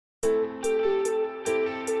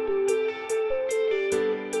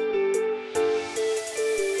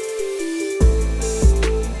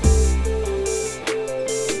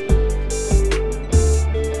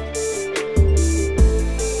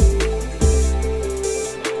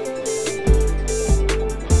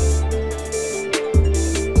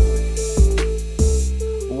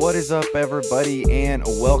up, everybody, and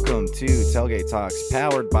welcome to Tailgate Talks,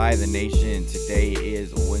 powered by The Nation. Today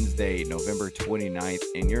is Wednesday, November 29th,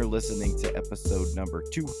 and you're listening to episode number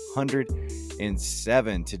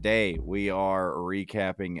 207. Today, we are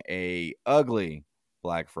recapping a ugly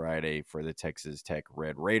Black Friday for the Texas Tech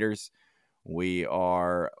Red Raiders. We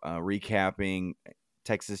are recapping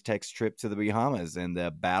Texas Tech's trip to the Bahamas and the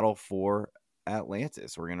battle for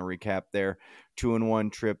Atlantis. We're going to recap their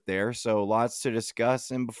 2-1 trip there. So lots to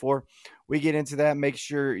discuss. And before we get into that, make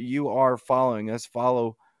sure you are following us.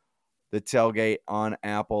 Follow the Tailgate on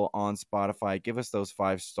Apple, on Spotify. Give us those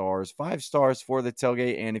 5 stars. 5 stars for the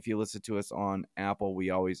Tailgate. And if you listen to us on Apple,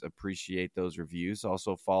 we always appreciate those reviews.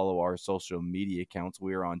 Also follow our social media accounts.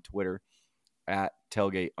 We are on Twitter at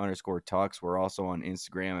tailgate_talks. We're also on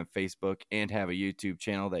Instagram and Facebook and have a YouTube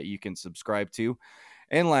channel that you can subscribe to.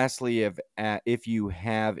 And lastly, if you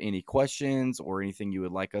have any questions or anything you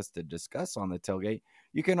would like us to discuss on the Tailgate,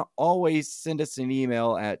 you can always send us an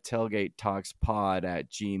email at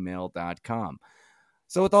tailgatetalkspod@gmail.com.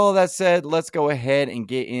 So with all of that said, let's go ahead and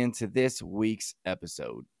get into this week's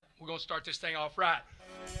episode. We're going to start this thing off right.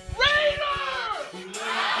 Raiders!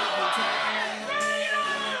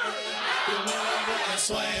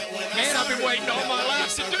 Man, I've been waiting all my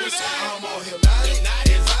life to do that.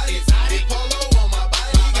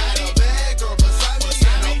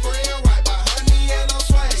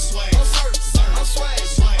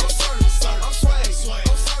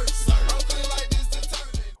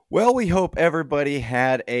 Well, we hope everybody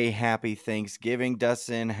had a happy Thanksgiving.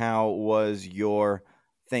 Dustin, how was your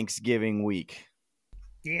Thanksgiving week?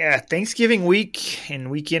 Yeah, Thanksgiving week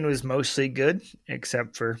and weekend was mostly good,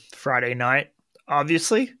 except for Friday night,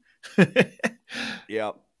 obviously.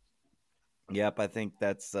 Yep, I think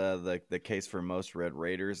that's the case for most Red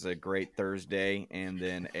Raiders. A great Thursday and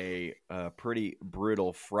then a pretty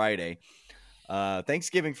brutal Friday.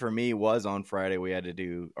 Thanksgiving for me was on Friday. We had to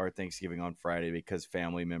do our Thanksgiving on Friday because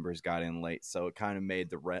family members got in late. So it kind of made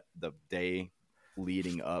the day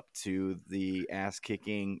leading up to the ass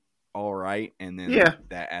kicking all right. And then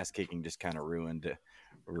that ass kicking just kind of ruined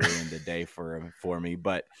the day for me.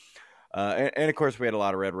 But and of course we had a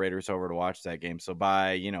lot of Red Raiders over to watch that game. So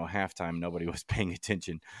by, halftime, nobody was paying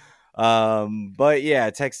attention. But yeah,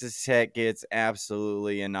 Texas Tech gets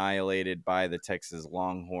absolutely annihilated by the Texas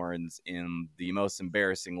Longhorns in the most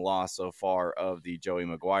embarrassing loss so far of the Joey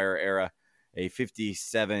McGuire era, a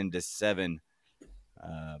 57-7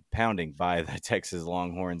 pounding by the Texas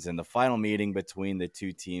Longhorns in the final meeting between the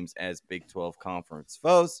two teams as Big 12 conference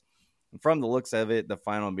foes. And from the looks of it, the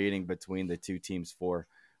final meeting between the two teams for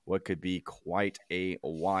what could be quite a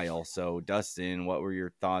while. So Dustin, what were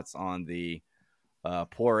your thoughts on the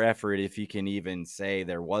poor effort, if you can even say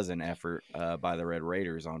there was an effort by the Red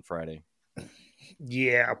Raiders on Friday?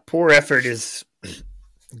 Yeah, poor effort is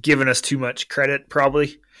giving us too much credit,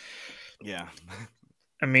 probably. Yeah.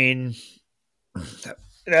 I mean,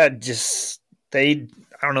 that just, I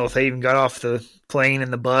don't know if they even got off the plane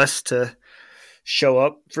and the bus to show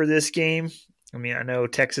up for this game. I mean, I know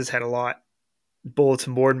Texas had a lot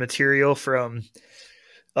bulletin board material from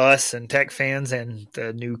us and Tech fans and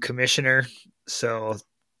the new commissioner. So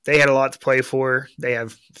they had a lot to play for. They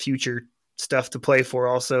have future stuff to play for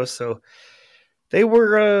also. So they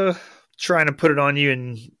were trying to put it on you,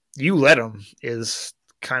 and you let them is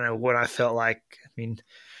kind of what I felt like. I mean,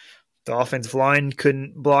 the offensive line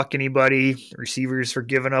couldn't block anybody. Receivers were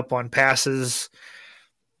giving up on passes.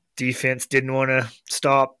 Defense didn't want to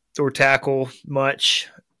stop or tackle much.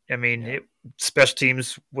 I mean, special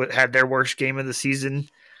teams had their worst game of the season.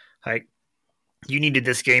 Like, you needed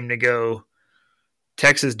this game to go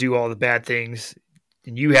Texas do all the bad things,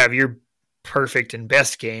 and you have your perfect and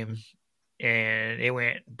best game, and it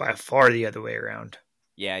went by far the other way around.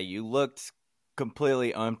 Yeah, you looked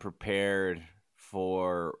completely unprepared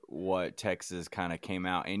for what Texas kind of came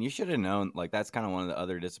out, and you should have known. Like, that's kind of one of the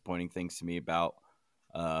other disappointing things to me about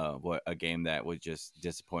what a game that was just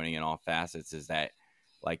disappointing in all facets is that,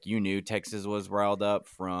 like, you knew Texas was riled up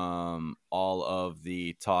from all of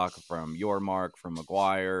the talk from Yormark, from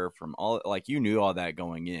McGuire, from all, like, you knew all that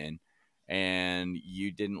going in, and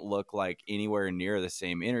you didn't look like anywhere near the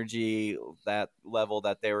same energy, that level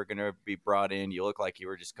that they were going to be brought in. You look like you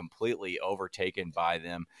were just completely overtaken by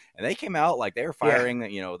them, and they came out like they were firing.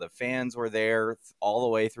 Yeah. The fans were there all the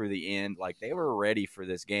way through the end. Like, they were ready for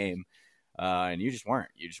this game. And you just weren't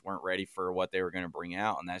ready for what they were going to bring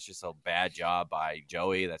out. And that's just a bad job by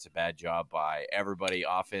Joey. That's a bad job by everybody,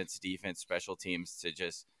 offense, defense, special teams, to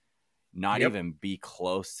just not even be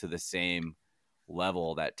close to the same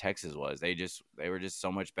level that Texas was. They were just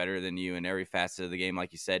so much better than you in every facet of the game.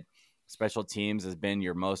 Like you said, special teams has been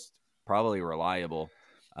your most probably reliable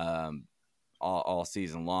all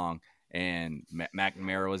season long. And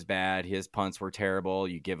McNamara was bad. His punts were terrible.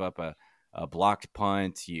 You give up a blocked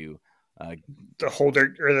punt. The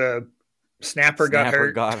holder or the snapper got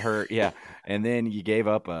hurt. Yeah. And then you gave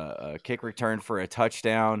up a kick return for a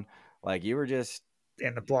touchdown. Like you were just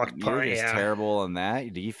and the blocked punt. You were just terrible in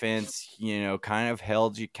that. Defense, kind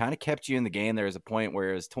of kept you in the game. There was a point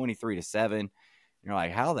where it was 23-7. You're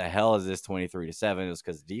like, how the hell is this 23-7? It was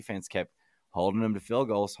because the defense kept holding them to field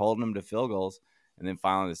goals. And then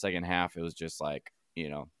finally the second half, it was just like,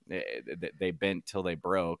 they bent till they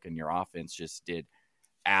broke, and your offense just did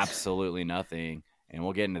absolutely nothing. And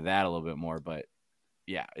we'll get into that a little bit more. But,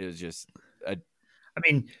 yeah, it was just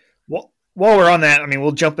while we're on that,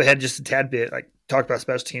 we'll jump ahead just a tad bit, like talk about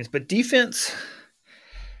special teams. But defense,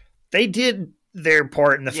 they did their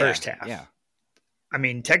part in the first half. Yeah.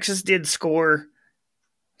 Texas did score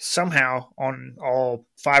somehow on all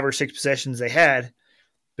 5 or 6 possessions they had,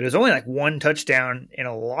 but it was only like 1 touchdown and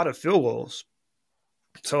a lot of field goals.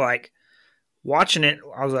 So, like, watching it,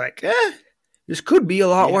 I was like, this could be a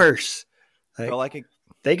lot worse.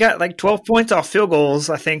 They got like 12 points off field goals,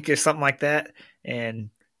 I think, or something like that, and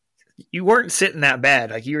you weren't sitting that bad.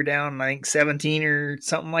 Like, you were down, I think, 17 or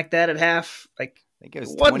something like that at half. Like, I think it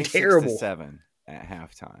was 26-7 at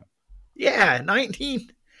halftime. Yeah, 19.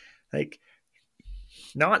 Like,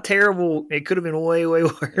 not terrible. It could have been way, way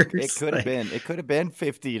worse. It could have been. It could have been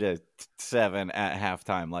 50-7 at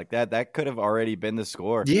halftime. Like that could have already been the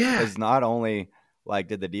score. Yeah. Because not only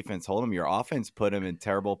did the defense hold them, your offense put them in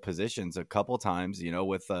terrible positions a couple times.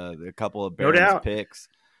 With a couple of Barron's picks.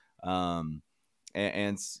 And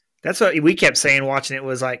that's what we kept saying watching it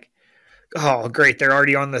was like, oh, great, they're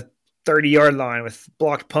already on the 30-yard line with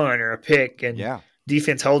blocked punt or a pick, and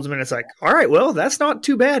defense holds them, and it's like, all right, well, that's not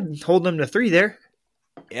too bad holding them to 3 there.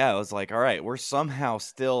 Yeah, it was like, all right, we're somehow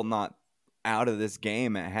still not out of this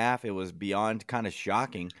game at half. It was beyond kind of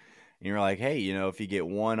shocking. And you're like, hey, if you get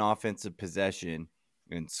 1 offensive possession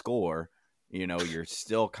and score, you're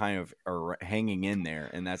still kind of hanging in there,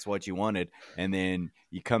 and that's what you wanted. And then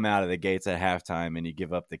you come out of the gates at halftime and you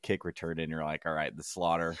give up the kick return, and you're like, all right, the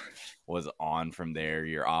slaughter was on from there.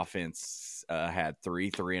 Your offense had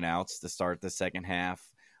 3 and outs to start the second half.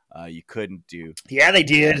 You couldn't do. Yeah, they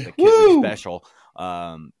did. The Kitley special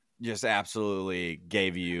just absolutely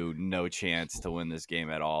gave you no chance to win this game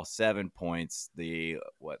at all. 7 points, the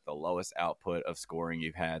lowest output of scoring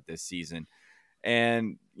you've had this season.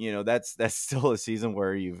 And that's still a season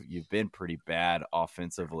where you've been pretty bad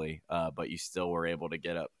offensively, but you still were able to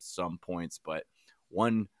get up some points. But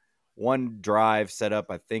one drive set up,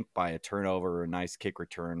 I think, by a turnover or a nice kick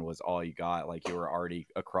return was all you got. Like, you were already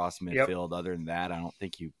across midfield. Yep. Other than that, I don't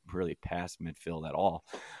think you really passed midfield at all.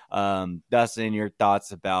 Dustin, your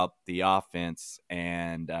thoughts about the offense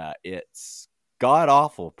and its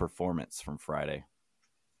god-awful performance from Friday?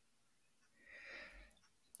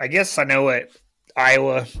 I guess I know what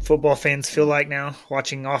Iowa football fans feel like now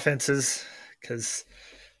watching offenses, because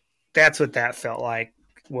that's what that felt like.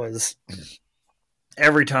 Was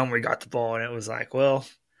every time we got the ball, and it was like, well,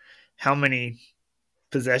 how many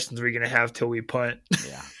possessions are we going to have till we punt?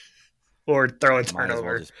 Yeah. Or throw a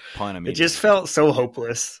turnover. Just punt it just felt so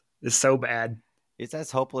hopeless. It's so bad. It's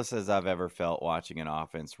as hopeless as I've ever felt watching an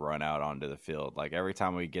offense run out onto the field. Like, every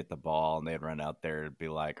time we get the ball and they'd run out there, it'd be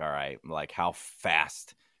like, all right, like, how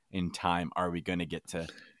fast in time are we going to get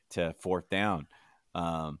to fourth down?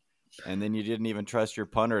 And then you didn't even trust your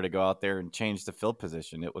punter to go out there and change the field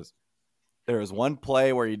position. There was one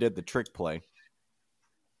play where you did the trick play,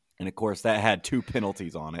 and of course that had 2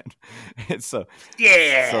 penalties on it. And so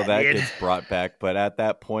that gets brought back. But at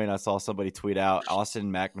that point, I saw somebody tweet out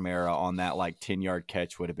Austin McNamara on that 10-yard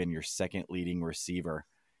catch would have been your second leading receiver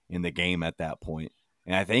in the game at that point,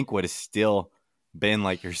 and I think would have still been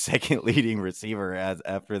your second leading receiver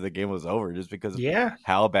after the game was over, just because of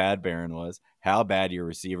how bad Barron was, how bad your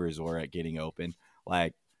receivers were at getting open.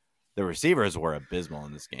 The receivers were abysmal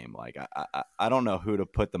in this game. I don't know who to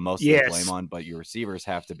put the most of the blame on, but your receivers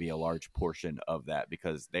have to be a large portion of that,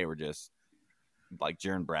 because they were just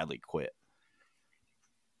Jaron Bradley quit.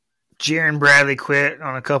 Jaron Bradley quit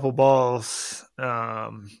on a couple balls.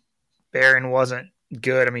 Barron wasn't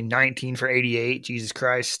good. 19 for 88. Jesus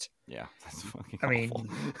Christ. Yeah, that's fucking awful.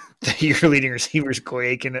 Your leading receivers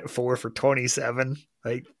Quaking at 4 for 27.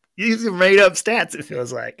 These are made up stats, it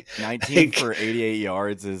feels like. 19 for 88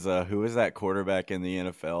 yards is who is that quarterback in the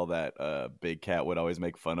NFL that Big Cat would always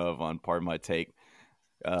make fun of on Pardon My Take?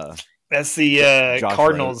 That's the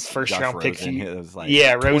Cardinals' first round pick. It was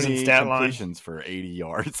Rosen stat line. Completions for 80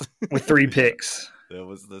 yards with 3 picks. That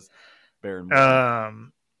was this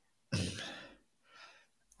Baron.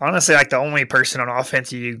 honestly, like the only person on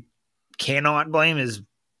offense you cannot blame is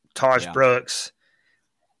Taj Brooks.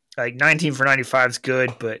 Like 19 for 95 is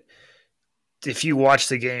good, but if you watch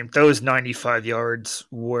the game, those 95 yards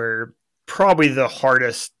were probably the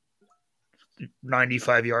hardest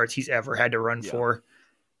 95 yards he's ever had to run for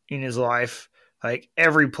in his life. Like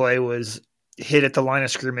every play was hit at the line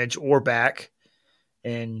of scrimmage or back.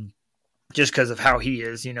 And just because of how he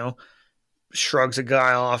is, shrugs a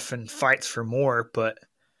guy off and fights for more. But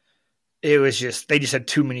it was just, they just had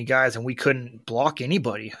too many guys and we couldn't block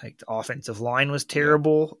anybody. Like the offensive line was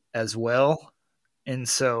terrible as well. And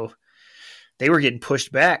so they were getting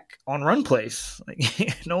pushed back on run plays.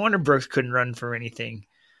 Like no wonder Brooks couldn't run for anything.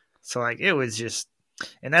 So like it was just,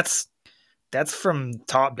 and that's from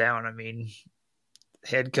top down. I mean,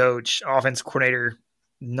 head coach, offense coordinator,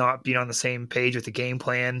 not being on the same page with the game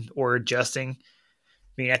plan or adjusting.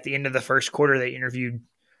 I mean, at the end of the first quarter, they interviewed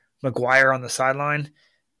McGuire on the sideline,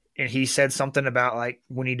 and he said something about like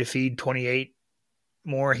we need to feed 28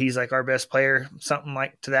 more. He's like our best player, something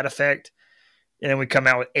like to that effect. And then we come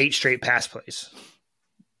out with 8 straight pass plays.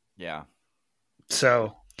 Yeah.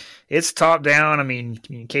 So it's top down. I mean,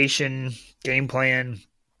 communication, game plan,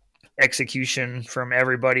 execution from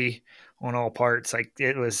everybody on all parts. Like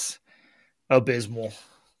it was abysmal.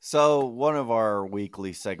 So one of our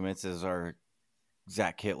weekly segments is our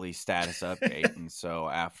Zach Kittley status update. And so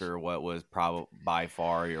after what was probably by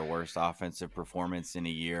far your worst offensive performance in a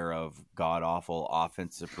year of god-awful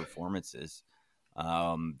offensive performances,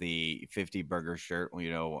 the 50 burger shirt, we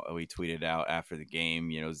tweeted out after the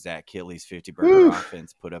game, Zach Kittley's 50 burger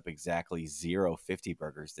offense put up exactly 0 50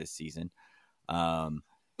 burgers this season.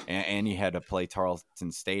 And you had to play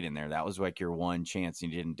Tarleton State in there. That was like your one chance,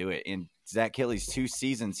 and you didn't do it. In Zach Kittley's 2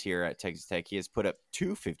 seasons here at Texas Tech, he has put up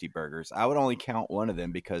 2 50 burgers. I would only count one of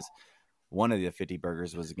them because one of the 50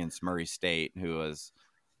 burgers was against Murray State, who was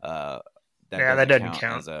that doesn't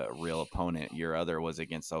count as a real opponent. Your other was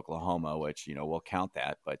against Oklahoma, which we'll count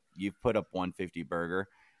that. But you've put up 150 burger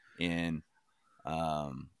in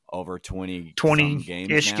over 20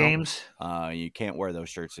 games. You can't wear those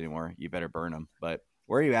shirts anymore. You better burn them. But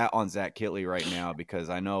where are you at on Zach Kittley right now? Because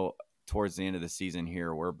I know towards the end of the season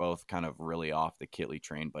here, we're both kind of really off the Kittley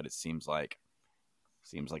train, but it seems like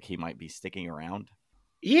he might be sticking around.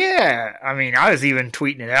 Yeah. I mean, I was even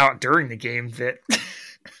tweeting it out during the game that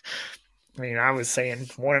I mean, I was saying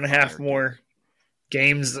 1.5 more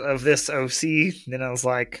games of this OC. Then I was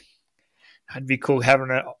like, I'd be cool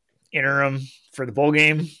having an interim for the bowl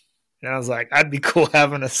game. And I was like, I'd be cool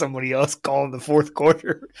having somebody else call in the fourth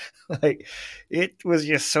quarter. Like, it was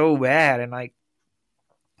just so bad. And, like,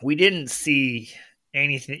 we didn't see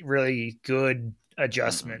anything really good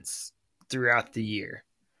adjustments throughout the year.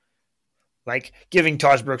 Like, giving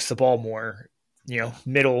Taj Brooks the ball more,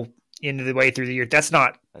 middle into the way through the year.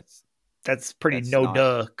 That's pretty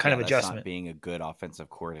no-duh kind of adjustment. That's not being a good offensive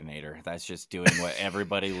coordinator. That's just doing what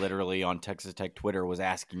everybody literally on Texas Tech Twitter was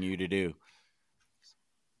asking you to do.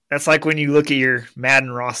 That's like when you look at your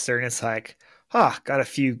Madden roster and it's like, got a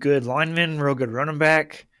few good linemen, real good running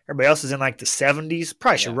back. Everybody else is in like the 70s.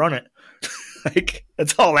 Probably should run it. Like,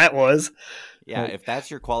 that's all that was. Yeah, if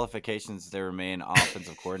that's your qualifications to remain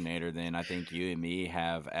offensive coordinator, then I think you and me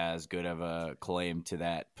have as good of a claim to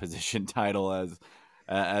that position title as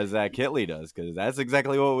Zach Kittley does, because that's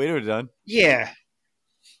exactly what we would have done. Yeah.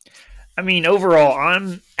 I mean, overall,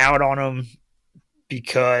 I'm out on him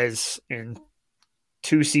because in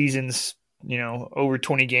 2 seasons, over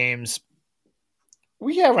 20 games,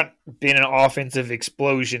 we haven't been an offensive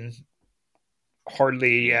explosion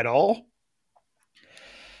hardly at all.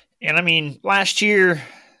 And I mean, last year,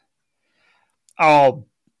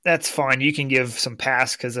 that's fine. You can give some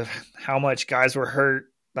pass because of how much guys were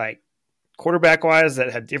hurt, like quarterback-wise,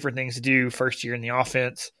 that had different things to do first year in the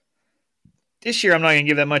offense. This year, I'm not going to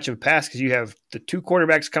give that much of a pass because you have the 2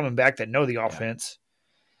 quarterbacks coming back that know the offense.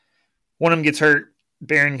 One of them gets hurt.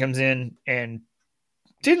 Barron comes in and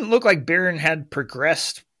didn't look like Barron had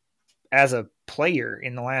progressed as a player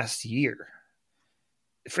in the last year.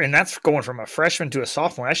 And that's going from a freshman to a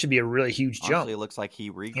sophomore. That should be a really huge jump. Honestly, it looks like he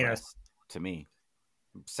regressed to me.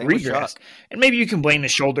 Same regressed. And maybe you can blame the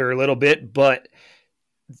shoulder a little bit, but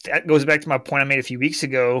that goes back to my point I made a few weeks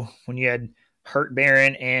ago when you had hurt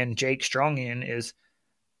Barron and Jake Strong in, is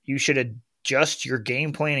you should adjust your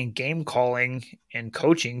game plan and game calling and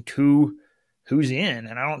coaching to who's in.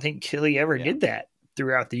 And I don't think Kittley ever did that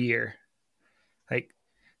throughout the year. Like,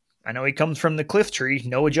 I know he comes from the cliff tree,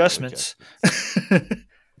 no adjustments.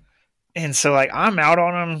 And so, like, I'm out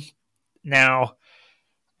on him now.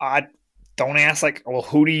 I don't ask, like, well,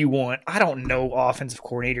 who do you want? I don't know offensive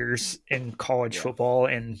coordinators in college football,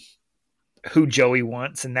 and who Joey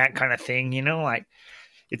wants and that kind of thing. Like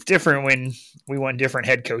it's different when we want different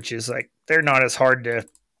head coaches. Like they're not as hard to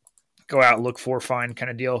go out, look for, find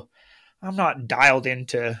kind of deal. I'm not dialed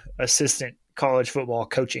into assistant college football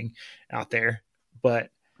coaching out there, but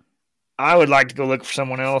I would like to go look for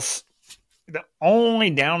someone else. The only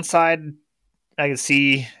downside I can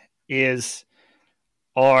see is,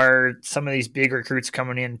 are some of these big recruits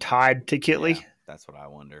coming in tied to Kitley? Yeah, that's what I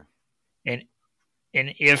wonder. And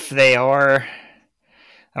if they are,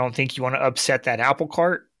 I don't think you want to upset that apple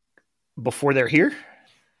cart before they're here.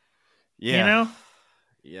 Yeah.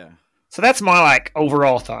 Yeah. So that's my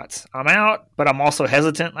overall thoughts. I'm out, but I'm also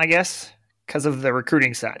hesitant, I guess, because of the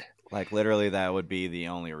recruiting side. Like literally that would be the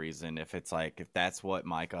only reason if that's what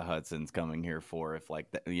Micah Hudson's coming here for, if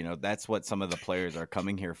that's what some of the players are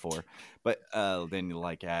coming here for. But then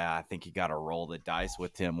I think you got to roll the dice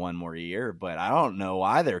with him one more year, but I don't know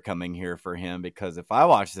why they're coming here for him, because if I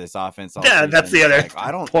watch this offense all season, that's the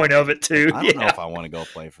other point of it too. I don't know if I want to go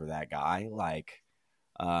play for that guy.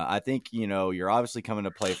 I think, you're obviously coming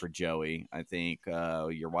to play for Joey. I think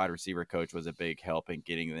your wide receiver coach was a big help in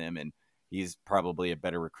getting them, and he's probably a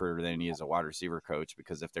better recruiter than he is a wide receiver coach,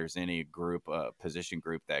 because if there's any position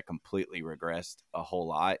group that completely regressed a whole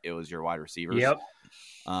lot, it was your wide receivers. Yep.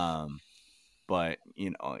 But,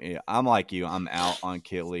 I'm like you. I'm out on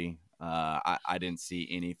Kitley. I didn't see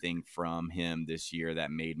anything from him this year that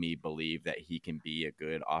made me believe that he can be a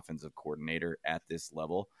good offensive coordinator at this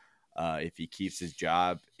level. If he keeps his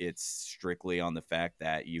job, it's strictly on the fact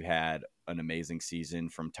that you had an amazing season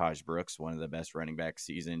from Taj Brooks, one of the best running back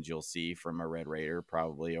seasons you'll see from a Red Raider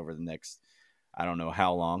probably over the next, I don't know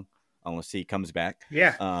how long, unless he comes back.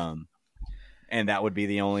 Yeah. And that would be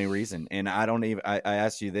the only reason. And I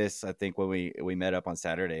asked you this, I think when we met up on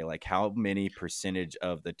Saturday, how many percentage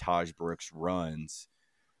of the Taj Brooks runs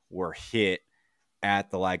were hit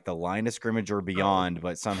at the line of scrimmage or beyond,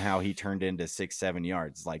 but somehow he turned into 6-7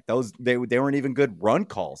 yards. Those, they weren't even good run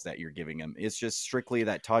calls that you're giving him. It's just strictly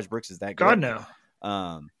that Taj Brooks is that good. God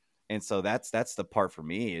no. And so that's the part for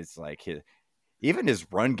me is even his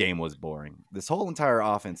run game was boring. This whole entire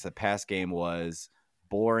offense, the pass game was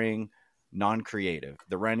boring, non-creative.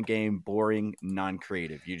 The run game, boring,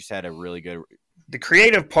 non-creative. You just had a really good. The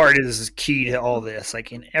creative part is key to all this,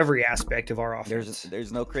 in every aspect of our offense.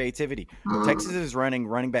 There's no creativity. Texas is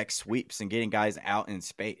running back sweeps and getting guys out in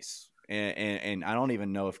space. And I don't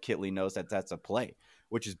even know if Kitley knows that that's a play,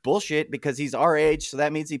 which is bullshit because he's our age. So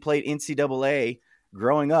that means he played NCAA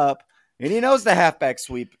growing up, and he knows the halfback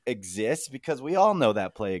sweep exists because we all know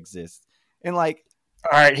that play exists. And all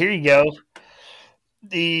right, here you go.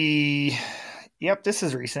 This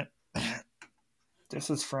is recent. This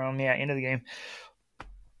is from, end of the game.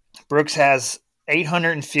 Brooks has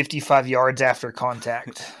 855 yards after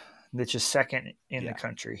contact, which is second in the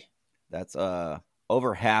country. That's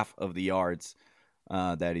over half of the yards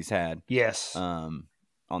that he's had. Yes. On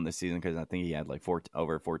this season, because I think he had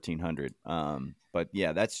over 1,400. But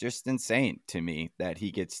yeah, that's just insane to me that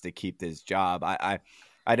he gets to keep this job. I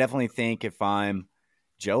definitely think if I'm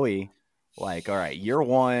Joey, all right, year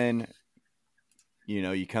one,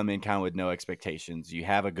 you come in kind of with no expectations. You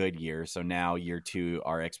have a good year. So now year two,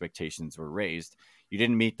 our expectations were raised. You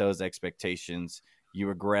didn't meet those expectations. You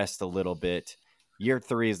regressed a little bit. Year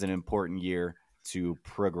three is an important year to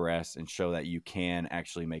progress and show that you can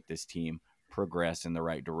actually make this team progress in the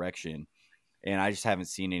right direction. And I just haven't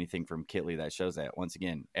seen anything from Kitley that shows that. Once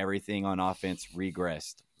again, everything on offense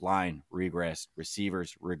regressed. Line regressed.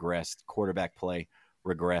 Receivers regressed. Quarterback play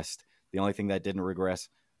regressed. The only thing that didn't regress,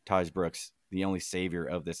 Taj Brooks, the only savior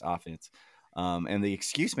of this offense. And the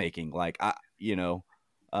excuse making, a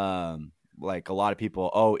lot of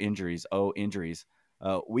people, injuries.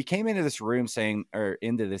 We came into this room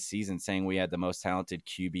into this season saying we had the most talented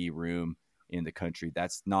QB room in the country.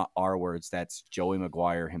 That's not our words. That's Joey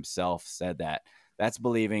McGuire himself said that. That's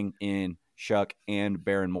believing in Shuck and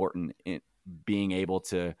Baron Morton in being able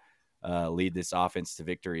to lead this offense to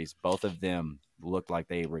victories. Both of them looked like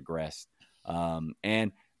they regressed.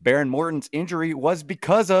 And Baron Morton's injury was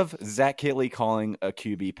because of Zach Kitley calling a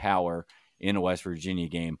QB power in a West Virginia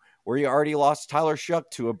game where he already lost Tyler Shuck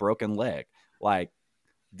to a broken leg.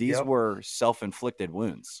 These were self-inflicted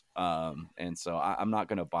wounds. And so I'm not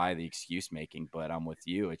going to buy the excuse making, but I'm with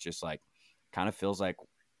you. It's just kind of feels like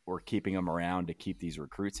we're keeping them around to keep these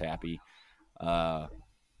recruits happy.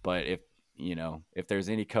 But if there's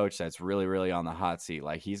any coach that's really, really on the hot seat,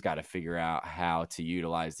 he's got to figure out how to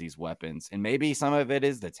utilize these weapons. And maybe some of it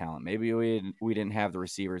is the talent. Maybe we didn't have the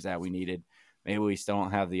receivers that we needed. Maybe we still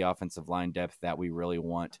don't have the offensive line depth that we really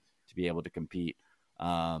want to be able to compete.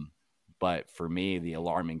 But for me, the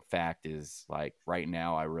alarming fact is, like, right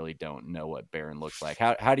now, I really don't know what Barron looks like.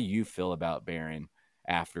 How do you feel about Barron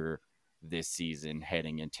after this season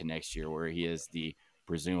heading into next year, where he is the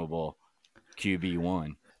presumable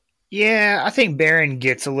QB1? Yeah, I think Barron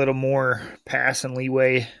gets a little more pass and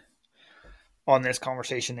leeway on this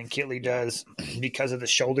conversation than Kitley does because of the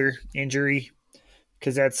shoulder injury,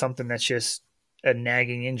 because that's something that's just a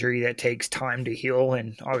nagging injury that takes time to heal.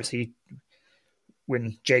 And obviously,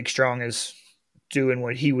 when Jake Strong is doing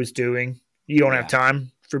what he was doing, you don't have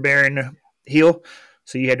time for Barron to heal.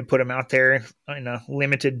 So you had to put him out there in a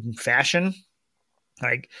limited fashion.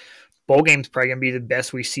 Like, bowl game's probably going to be the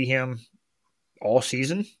best we see him all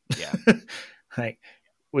season. Yeah. Like,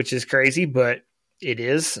 which is crazy, but it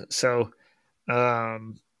is. So I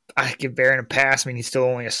give Barron a pass. I mean, he's still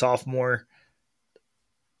only a sophomore.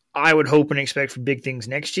 I would hope and expect for big things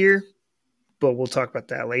next year, but we'll talk about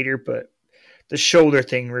that later. But the shoulder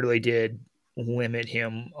thing really did limit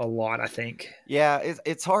him a lot, I think. Yeah,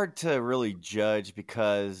 it's hard to really judge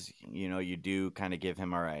because, you do kind of give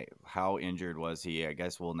him, all right, how injured was he? I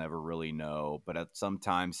guess we'll never really know. But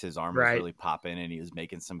sometimes his arm was really popping and he was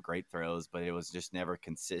making some great throws, but it was just never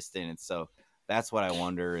consistent. And so that's what I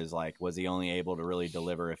wonder is, like, was he only able to really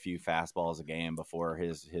deliver a few fastballs a game before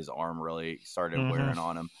his arm really started wearing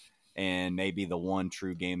on him? And maybe the one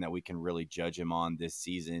true game that we can really judge him on this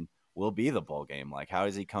season will be the bowl game. Like, how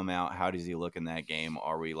does he come out? How does he look in that game?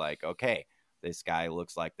 Are we like, okay, this guy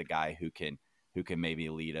looks like the guy who can maybe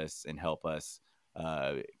lead us and help us,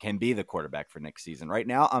 can be the quarterback for next season? Right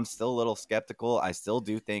now, I'm still a little skeptical. I still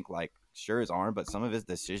do think, like, sure, his arm, but some of his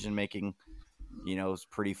decision making, is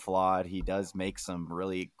pretty flawed. He does make some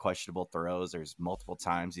really questionable throws. There's multiple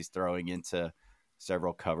times he's throwing into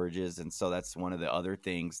several coverages. And so that's one of the other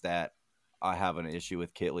things that I have an issue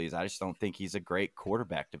with Kitley is I just don't think he's a great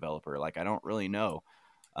quarterback developer. Like, I don't really know.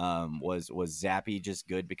 Was Zappy just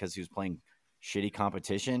good because he was playing shitty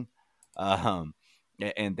competition? And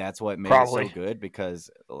that's what made it so good, because,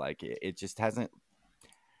 like, it just hasn't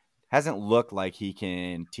looked like he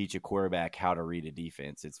can teach a quarterback how to read a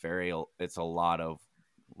defense. It's a lot of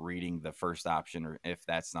reading the first option, or if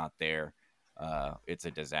that's not there, it's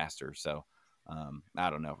a disaster. So I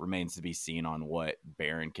don't know. Remains to be seen on what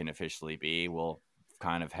Barron can officially be. We'll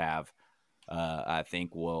kind of have, I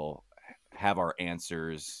think we'll have our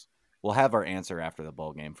answers. We'll have our answer after the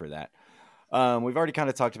bowl game for that. We've already kind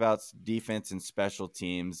of talked about defense and special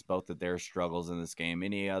teams, both of their struggles in this game.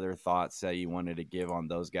 Any other thoughts that you wanted to give on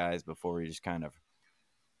those guys before we just kind of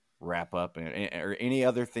wrap up, or any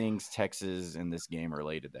other things Texas in this game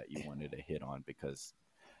related that you wanted to hit on? Because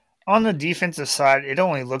on the defensive side, it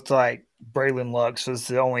only looked like Braylon Lux was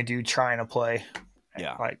the only dude trying to play.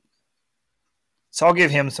 Yeah. So I'll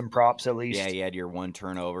give him some props at least. Yeah, he had your one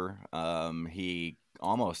turnover. He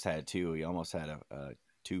almost had two. He almost had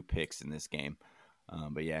two picks in this game.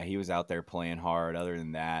 But yeah, he was out there playing hard. Other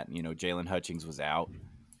than that, Jalen Hutchings was out.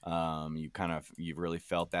 You really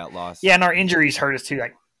felt that loss. Yeah, and our injuries hurt us too.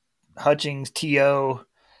 Like Hutchings, T.O.,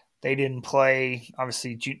 they didn't play.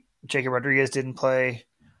 Obviously, Jacob Rodriguez didn't play.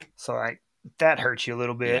 So that hurts you a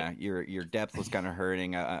little bit. Yeah, your depth was kind of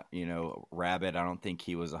hurting. Rabbit, I don't think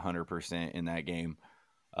he was 100% in that game.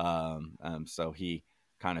 So he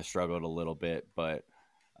kind of struggled a little bit, but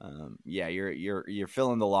yeah, you're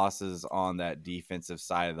feeling the losses on that defensive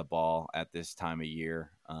side of the ball at this time of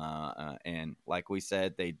year. And like we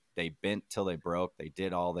said, they bent till they broke. They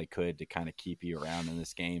did all they could to kind of keep you around in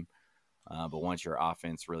this game. But once your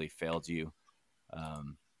offense really failed you,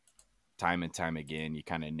 time and time again, you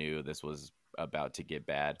kind of knew this was about to get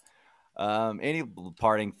bad. Any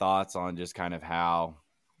parting thoughts on just kind of how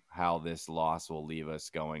this loss will leave us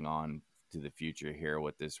going on to the future here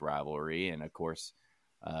with this rivalry? And of course,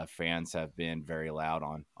 fans have been very loud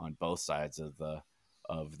on both sides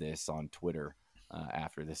of this on Twitter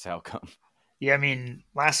after this outcome. Yeah, I mean,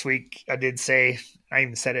 last week I did say, I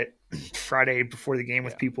even said it Friday before the game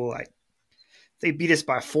with people, like, if they beat us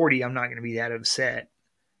by 40, I'm not going to be that upset.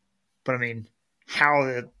 But I mean, how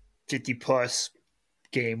the 50-plus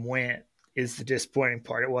game went is the disappointing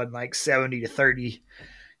part. It wasn't like 70-30,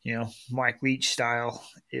 Mike Leach style.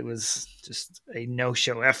 It was just a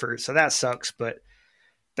no-show effort. So that sucks, but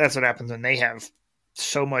that's what happens when they have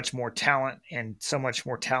so much more talent and so much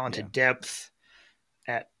more talented depth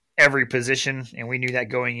at every position, and we knew that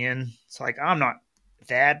going in. So, I'm not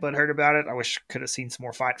that butthurt about it. I wish I could have seen some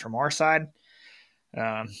more fight from our side.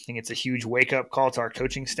 I think it's a huge wake-up call to our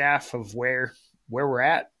coaching staff of where we're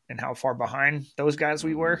at and how far behind those guys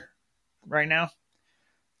we were right now.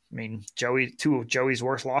 I mean, two of Joey's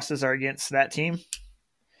worst losses are against that team,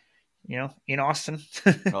 in Austin.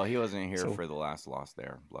 Well, he wasn't here for the last loss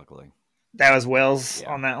there, luckily. That was Wells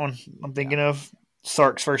on that one. I'm thinking of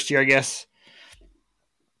Sark's first year, I guess.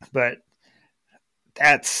 But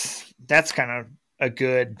that's kind of a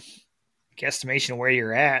good guesstimation of where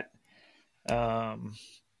you're at.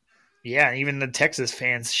 Yeah, even the Texas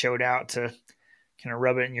fans showed out to kind of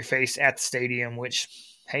rub it in your face at the stadium, which,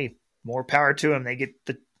 hey, more power to them. They get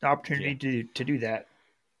the opportunity to do that.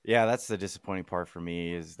 Yeah, that's the disappointing part for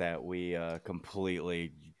me is that we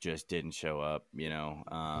completely just didn't show up,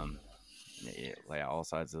 like all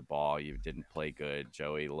sides of the ball. You didn't play good.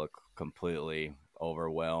 Joey looked completely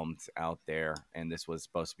overwhelmed out there. And this was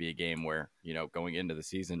supposed to be a game where, going into the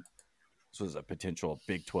season, this was a potential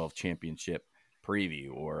Big 12 championship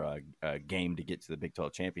preview or a game to get to the Big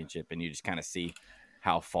 12 championship. And you just kind of see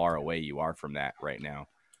how far away you are from that right now.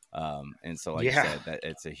 And so, like you said, that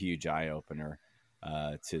it's a huge eye opener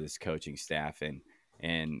to this coaching staff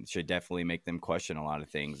and should definitely make them question a lot of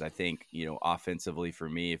things. I think, offensively for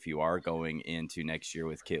me, if you are going into next year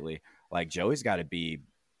with Kitley, like Joey's got to be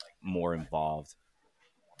more involved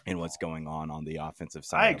in what's going on the offensive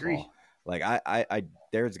side. I agree. Of the ball. Like I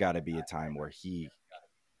there's got to be a time where he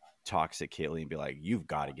talks to Kitley and be like, you've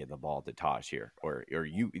got to get the ball to Tosh here, or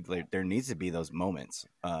there needs to be those moments.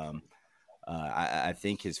 I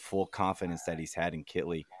think his full confidence that he's had in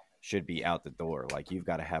Kitley should be out the door. Like, you've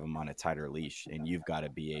got to have him on a tighter leash, and you've got to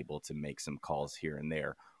be able to make some calls here and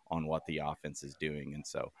there on what the offense is doing. And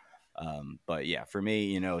so, but yeah, for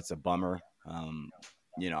me, it's a bummer.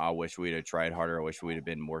 I wish we'd have tried harder. I wish we'd have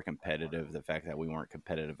been more competitive. The fact that we weren't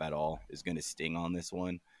competitive at all is going to sting on this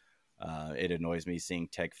one. It annoys me seeing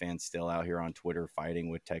Tech fans still out here on Twitter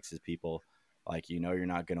fighting with Texas people. Like, you're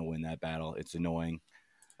not going to win that battle. It's annoying.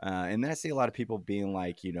 And then I see a lot of people being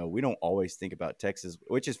like, we don't always think about Texas,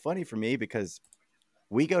 which is funny for me because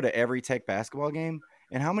we go to every Tech basketball game,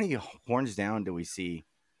 and how many horns down do we see?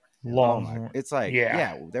 Long. It's like,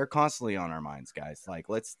 yeah, they're constantly on our minds, guys. Like,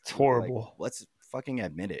 it's horrible. Like, let's fucking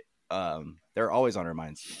admit it. They're always on our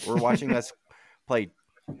minds. We're watching us play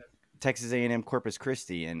Texas A&M Corpus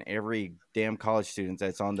Christi, and every damn college student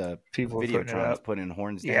that's on the Videotron is putting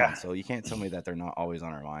horns down. So you can't tell me that they're not always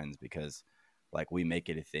on our minds because, like, we make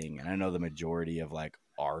it a thing. And I know the majority of, like,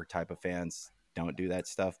 our type of fans don't do that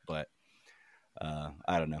stuff, but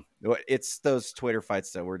I don't know. It's those Twitter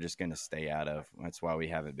fights that we're just going to stay out of. That's why we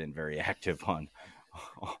haven't been very active on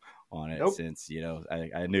it since,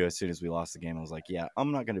 I knew as soon as we lost the game, I was like, yeah,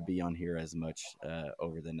 I'm not going to be on here as much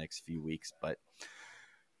over the next few weeks. But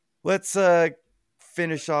let's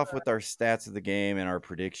finish off with our stats of the game and our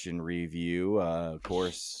prediction review. Of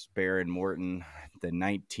course, Baron Morton, the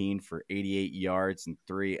 19 for 88 yards and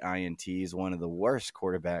 3 INTs, one of the worst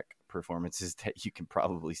quarterback performances that you can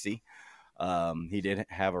probably see. He did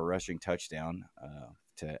have a rushing touchdown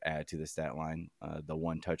to add to the stat line, the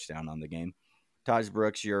one touchdown on the game. Taj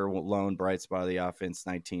Brooks, your lone bright spot of the offense,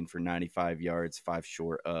 19 for 95 yards, 5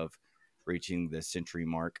 short of reaching the century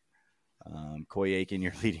mark. Coy Aiken,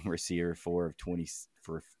 your leading receiver, 4 of 20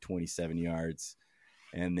 for 27 yards.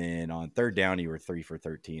 And then on third down, you were 3 for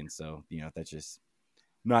 13. So, that's just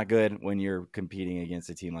not good when you're competing against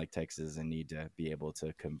a team like Texas and need to be able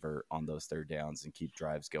to convert on those third downs and keep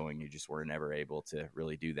drives going. You just were never able to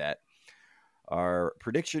really do that. Our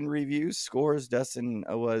prediction reviews, scores, Dustin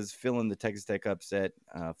was feeling the Texas Tech upset,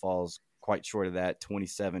 falls quite short of that.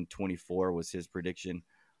 27-24 was his prediction.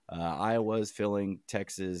 I was feeling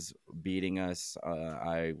Texas beating us.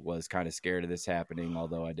 I was kind of scared of this happening,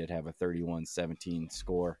 although I did have a 31-17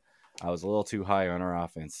 score. I was a little too high on our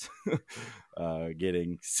offense,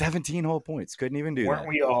 getting 17 whole points. Couldn't even do that. Weren't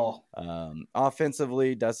we all?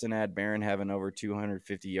 Offensively, Dustin had Barron having over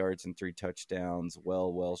 250 yards and 3 touchdowns.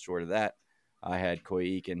 Well short of that. I had Coy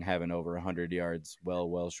Aiken having over 100 yards.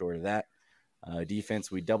 Well short of that.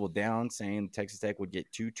 Defense, we doubled down, saying Texas Tech would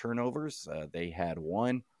get 2 turnovers. They had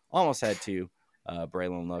 1. Almost had 2.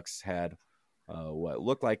 Braylon Lux had what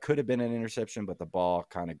looked like could have been an interception, but the ball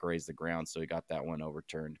kind of grazed the ground, so he got that one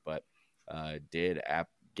overturned. But did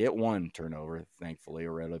get 1 turnover, thankfully.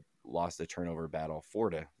 Oretta lost the turnover battle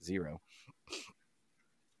 4-0.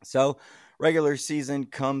 So regular season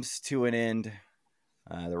comes to an end.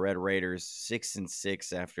 The Red Raiders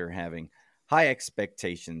 6-6 after having high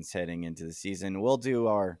expectations heading into the season. We'll do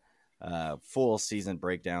our full season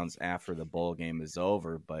breakdowns after the bowl game is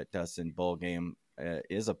over, but Dustin, bowl game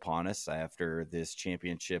is upon us after this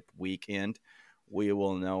championship weekend. We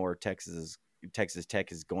will know where Texas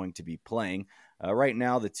Tech is going to be playing. Right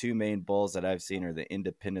now, the 2 main bowls that I've seen are the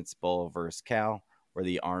Independence Bowl versus Cal or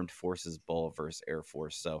the Armed Forces Bowl versus Air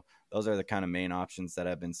Force. So those are the kind of main options that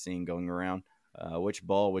I've been seeing going around. Which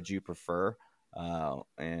bowl would you prefer,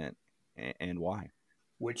 and why?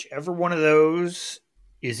 Whichever one of those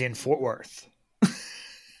is in Fort Worth.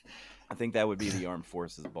 I think that would be the Armed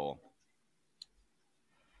Forces Bowl.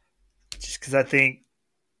 Just because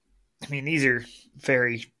these are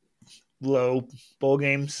very low bowl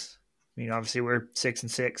games. Obviously we're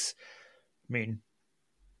 6-6.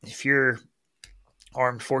 If you're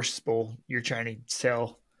Armed Forces Bowl, you're trying to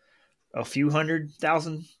sell a few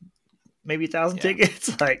 100,000, maybe 1,000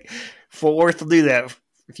 tickets. Like Fort Worth will do that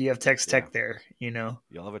if you have Texas Tech there. You'll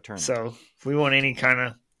have a tournament. So if we want any kind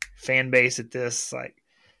of fan base at this, like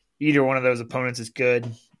either one of those opponents is good.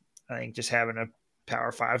 I think just having a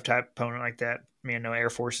Power 5 type opponent like that. I know Air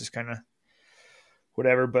Force is kind of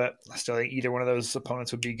whatever, but I still think either one of those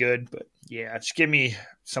opponents would be good. But yeah, just give me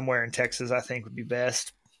somewhere in Texas, I think would be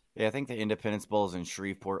best. Yeah, I think the Independence Bowl is in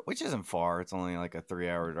Shreveport, which isn't far. It's only like a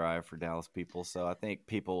 3-hour drive for Dallas people. So I think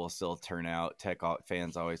people will still turn out. Tech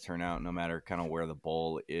fans always turn out no matter kind of where the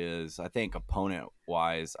bowl is. I think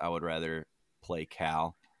opponent-wise, I would rather play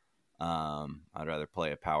Cal. I'd rather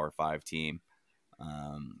play a Power 5 team.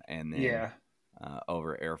 And then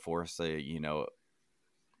over Air Force,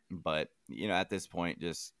 But, at this point,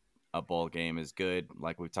 just a bowl game is good.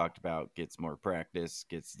 Like we talked about, gets more practice,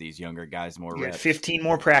 gets these younger guys more reps. 15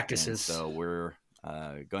 more practices. And so we're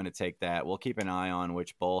going to take that. We'll keep an eye on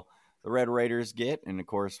which bowl the Red Raiders get. And, of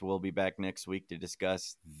course, we'll be back next week to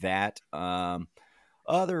discuss that.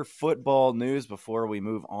 Other football news before we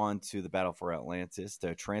move on to the Battle for Atlantis.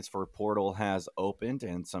 The transfer portal has opened,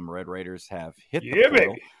 and some Red Raiders have hit the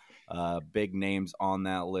portal. Baby. Big names on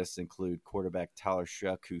that list include quarterback Tyler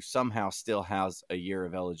Shuck, who somehow still has a year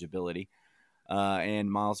of eligibility,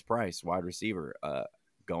 and Miles Price, wide receiver,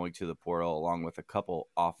 going to the portal, along with a couple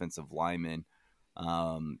offensive linemen.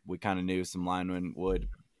 We kind of knew some linemen would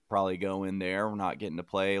probably go in there. We're not getting to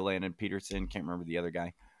play Landon Peterson. Can't remember the other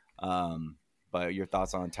guy. But your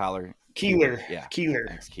thoughts on Tyler? Keeler. Yeah. Keeler.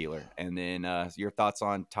 Thanks, Keeler. And then your thoughts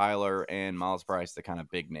on Tyler and Miles Price, the kind of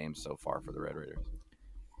big names so far for the Red Raiders.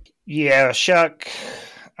 Yeah, Shuck,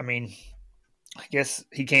 I guess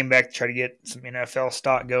he came back to try to get some NFL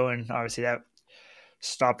stock going. Obviously, that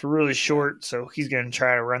stopped really short, so he's going to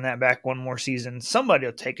try to run that back one more season. Somebody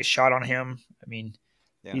will take a shot on him.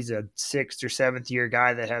 He's a 6th or 7th year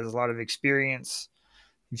guy that has a lot of experience.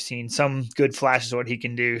 We've seen some good flashes of what he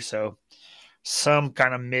can do, so some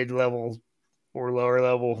kind of mid-level or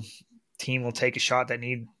lower-level team will take a shot that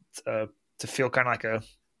needs to feel kind of like a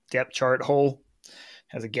depth chart hole.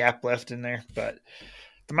 Has a gap left in there. But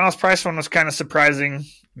the Miles Price one was kind of surprising.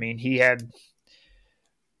 He had,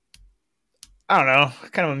 I don't know,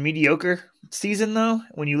 kind of a mediocre season, though.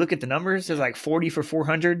 When you look at the numbers, there's like 40 for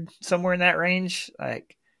 400, somewhere in that range.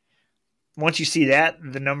 Like, once you see that,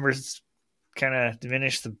 the numbers kind of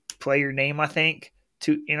diminish the player name, I think,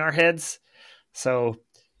 in our heads. So,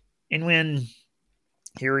 and when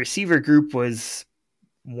your receiver group was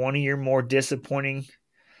one of your more disappointing,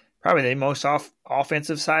 probably the most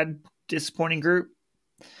offensive side disappointing group,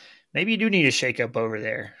 maybe you do need a shakeup over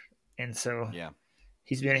there. And so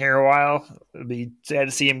he's been here a while. It'll be sad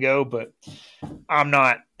to see him go, but I'm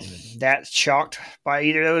not that shocked by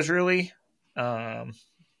either of those, really. I'm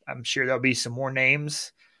sure there'll be some more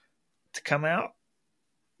names to come out.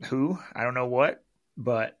 Who? I don't know what.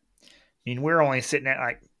 But, we're only sitting at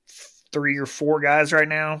like 3 or 4 guys right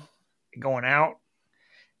now going out.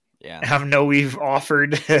 Yeah, I know we've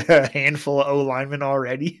offered a handful of O-linemen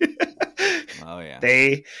already. Oh yeah,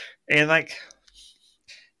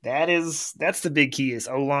 that's the big key is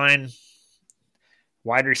O-line,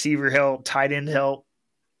 wide receiver help, tight end help,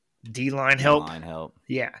 D-line help.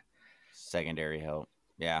 Yeah, secondary help.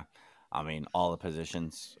 Yeah, all the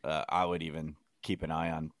positions. I would even keep an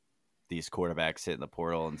eye on these quarterbacks hitting the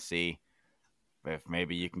portal and see if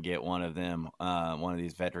maybe you can get one of them, one of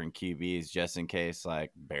these veteran QBs, just in case, like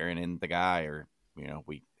Barron in the guy, or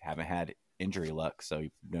we haven't had injury luck, so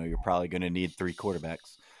you're probably going to need 3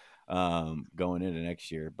 quarterbacks going into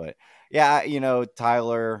next year. But yeah,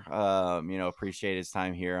 Tyler, appreciate his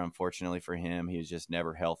time here. Unfortunately for him, he was just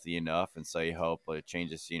never healthy enough, and so you hope a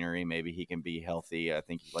change of scenery, maybe he can be healthy. I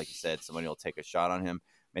think, like you said, somebody will take a shot on him.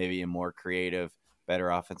 Maybe a more creative, better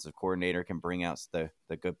offensive coordinator can bring out the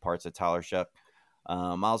good parts of Tyler Shuck.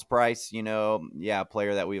 Miles Price, a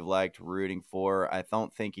player that we've liked, rooting for. I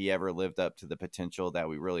don't think he ever lived up to the potential that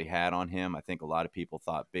we really had on him. I think a lot of people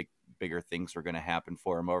thought bigger things were going to happen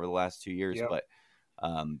for him over the last 2 years, but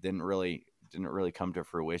didn't really come to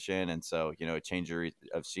fruition. And so, a change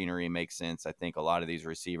of scenery makes sense. I think a lot of these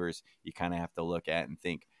receivers you kind of have to look at and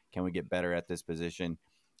think, can we get better at this position?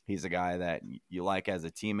 He's a guy that you like as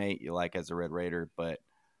a teammate, you like as a Red Raider, but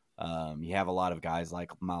you have a lot of guys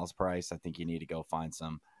like Miles Price. I think you need to go find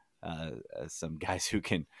some guys who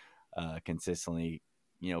can consistently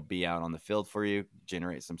be out on the field for you,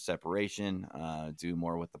 generate some separation, do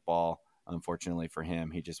more with the ball. Unfortunately for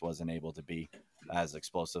him, he just wasn't able to be as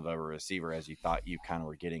explosive of a receiver as you thought you kind of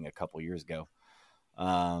were getting a couple years ago.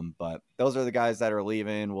 But those are the guys that are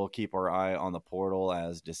leaving. We'll keep our eye on the portal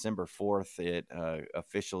as December 4th, it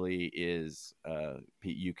officially is,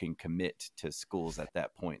 you can commit to schools at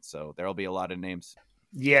that point. So there'll be a lot of names.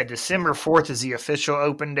 Yeah, December 4th is the official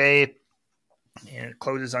open day, and it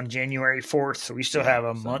closes on January 4th. So we still have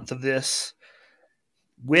a month of this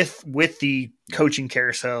with the coaching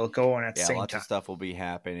carousel going at the same time. Lots of stuff will be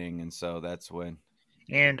happening, and so that's when.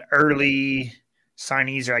 And early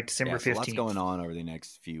signees are like December 15th. Lots going on over the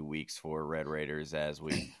next few weeks for Red Raiders as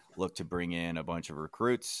we look to bring in a bunch of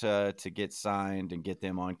recruits to get signed and get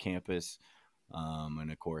them on campus.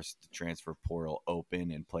 And, of course, the transfer portal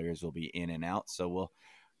open and players will be in and out. So we'll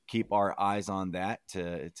keep our eyes on that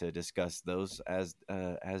to discuss those as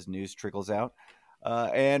news trickles out.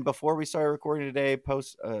 And before we start recording today,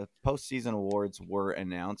 postseason awards were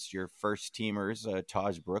announced. Your first teamers,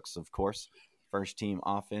 Taj Brooks, of course. First team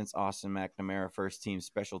offense, Austin McNamara. First team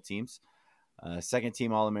special teams. Second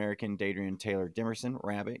team All-American, Dadrian Taylor Dimerson.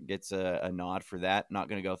 Rabbit gets a nod for that. Not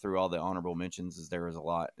going to go through all the honorable mentions as there was a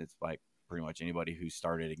lot. It's like pretty much anybody who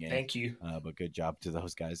started a game. Thank you. But good job to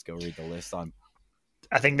those guys. Go read the list on.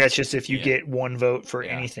 I think that's just if you get one vote for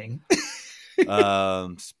anything.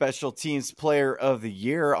 Special teams player of the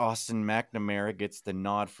year, Austin McNamara gets the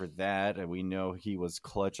nod for that. We know he was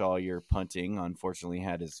clutch all year punting. Unfortunately,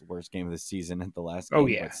 had his worst game of the season at the last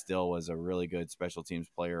game, but still was a really good special teams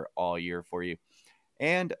player all year for you.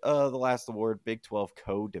 And the last award, Big 12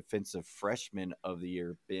 Co-Defensive Freshman of the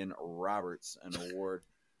Year, Ben Roberts, an award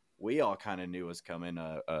we all kind of knew was coming,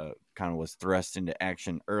 kind of was thrust into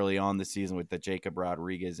action early on the season with the Jacob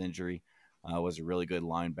Rodriguez injury. Was a really good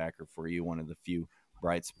linebacker for you, one of the few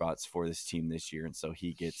bright spots for this team this year, and so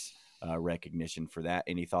he gets recognition for that.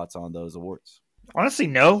 Any thoughts on those awards? Honestly,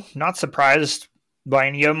 no. Not surprised by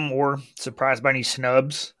any of them or surprised by any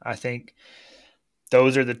snubs. I think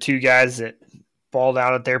those are the two guys that balled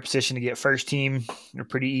out at their position to get first team. They're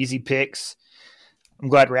pretty easy picks. I'm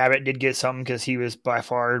glad Rabbit did get something because he was by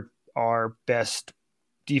far our best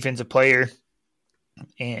defensive player.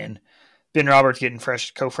 And Ben Roberts getting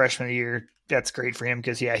co-freshman of the year, that's great for him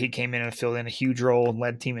because, he came in and filled in a huge role and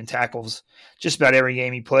led team in tackles just about every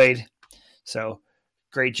game he played. So,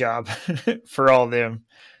 great job for all of them.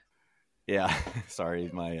 Yeah, sorry,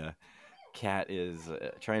 my cat is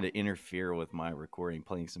trying to interfere with my recording,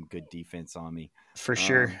 playing some good defense on me. For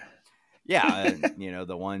sure.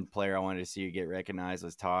 The one player I wanted to see you get recognized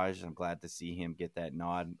was Taj. I'm glad to see him get that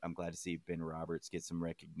nod. I'm glad to see Ben Roberts get some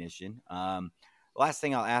recognition. Last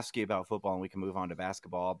thing I'll ask you about football, and we can move on to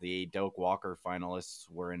basketball. The Doak Walker finalists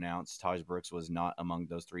were announced. Taj Brooks was not among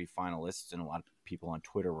those three finalists, and a lot of people on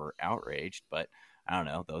Twitter were outraged. But I don't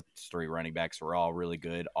know. Those three running backs were all really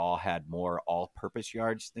good. All had more all-purpose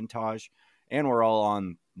yards than Taj, and we're all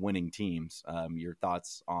on winning teams. Your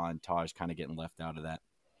thoughts on Taj kind of getting left out of that?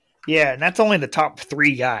 Yeah, and that's only the top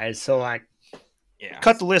three guys. So,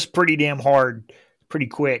 cut the list pretty damn hard, pretty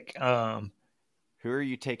quick. Who are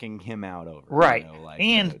you taking him out over? Right.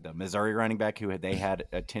 And the Missouri running back they had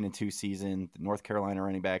a 10-2 season. The North Carolina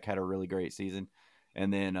running back had a really great season.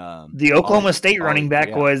 And then the Oklahoma State running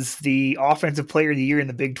back was the offensive player of the year in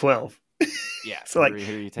the Big 12. Yeah. So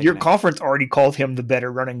your conference already called him the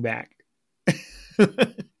better running back.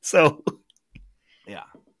 So yeah.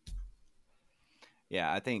 Yeah,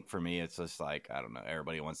 I think for me, it's just I don't know.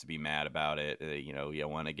 Everybody wants to be mad about it. You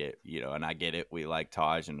want to get, and I get it. We like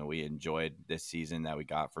Taj, and we enjoyed this season that we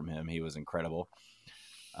got from him. He was incredible.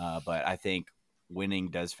 But I think winning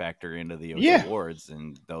does factor into the awards,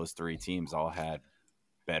 and those three teams all had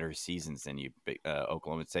better seasons than you.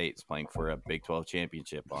 Oklahoma State is playing for a Big 12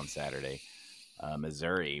 championship on Saturday.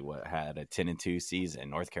 Missouri had a 10-2 season.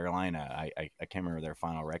 North Carolina, I can't remember their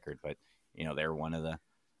final record, but they're one of the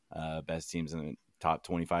best teams in the top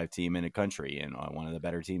 25 team in the country and one of the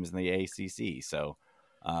better teams in the ACC. So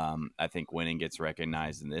I think winning gets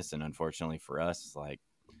recognized in this. And unfortunately for us,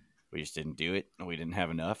 we just didn't do it. We didn't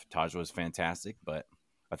have enough. Taj was fantastic, but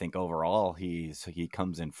I think overall he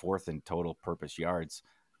comes in fourth in total purpose yards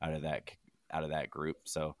out of that group.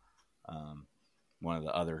 So one of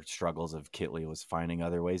the other struggles of Kitley was finding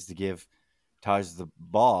other ways to give Taj the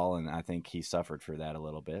ball, and I think he suffered for that a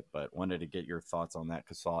little bit, but wanted to get your thoughts on that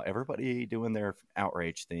because saw everybody doing their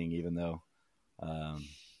outrage thing, even though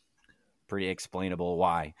pretty explainable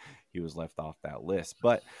why he was left off that list.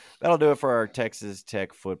 But that'll do it for our Texas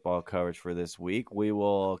Tech football coverage for this week. We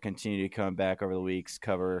will continue to come back over the weeks,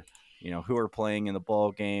 cover who are playing in the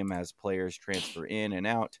ball game as players transfer in and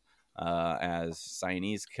out. as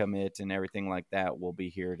signees commit and everything like that. We'll be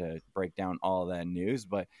here to break down all of that news,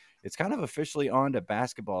 but it's kind of officially on to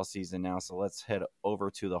basketball season now. So let's head over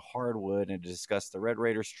to the hardwood and discuss the Red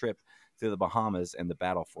Raiders trip to the Bahamas and the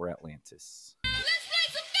battle for Atlantis.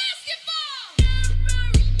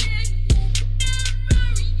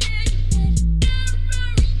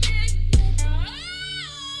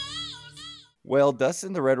 Well,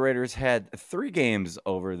 Dustin, the Red Raiders had 3 games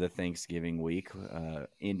over the Thanksgiving week,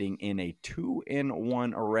 ending in a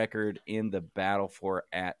 2-1 record in the battle for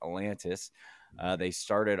Atlantis. They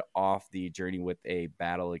started off the journey with a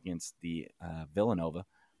battle against the Villanova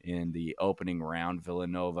in the opening round.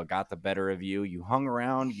 Villanova got the better of you. You hung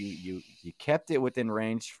around. You kept it within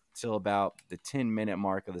range till about the 10-minute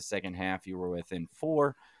mark of the second half. You were within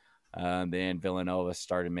 4. Then Villanova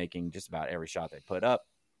started making just about every shot they put up.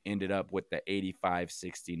 Ended up with the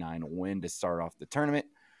 85-69 win to start off the tournament.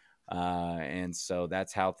 And so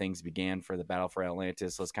that's how things began for the battle for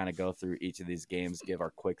Atlantis. Let's kind of go through each of these games, give our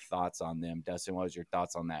quick thoughts on them. Dustin, what was your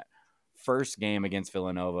thoughts on that first game against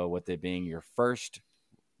Villanova, with it being your first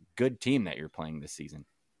good team that you're playing this season?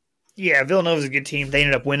 Yeah, Villanova's a good team. They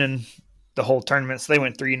ended up winning the whole tournament, so they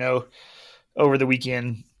went 3-0 over the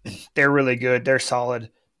weekend. They're really good. They're solid.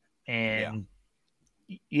 And,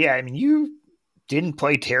 yeah, I mean, you didn't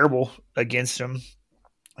play terrible against them.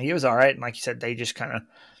 He was all right. And like you said, they just kind of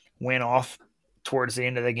went off towards the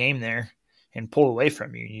end of the game there and pulled away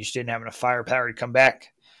from you. You just didn't have enough firepower to come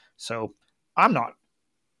back. So I'm not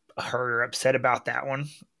hurt or upset about that one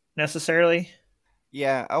necessarily.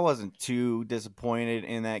 Yeah, I wasn't too disappointed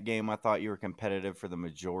in that game. I thought you were competitive for the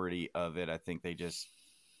majority of it. I think they just,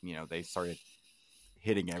 they started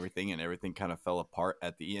hitting everything and everything kind of fell apart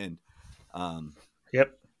at the end.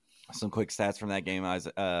 Yep. Some quick stats from that game.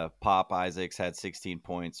 Pop Isaacs had 16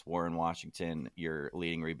 points. Warren Washington, your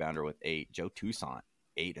leading rebounder, with 8. Joe Toussaint,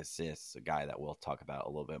 8 assists, a guy that we'll talk about a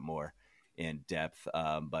little bit more in depth.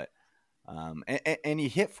 And he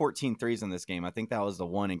hit 14 threes in this game. I think that was the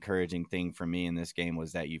one encouraging thing for me in this game,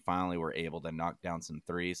 was that you finally were able to knock down some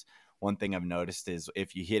threes. One thing I've noticed is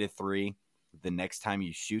if you hit a 3, the next time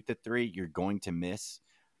you shoot the 3, you're going to miss.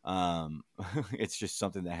 It's just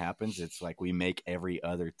something that happens. It's like we make every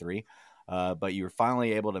other 3, but you were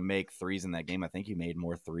finally able to make 3s in that game. I think you made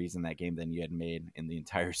more 3s in that game than you had made in the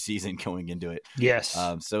entire season going into it. Yes.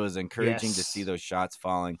 So it was encouraging to see those shots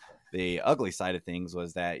falling. The ugly side of things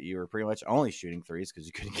was that you were pretty much only shooting 3s because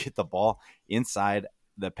you couldn't get the ball inside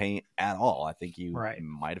the paint at all. I think you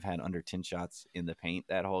might have had under 10 shots in the paint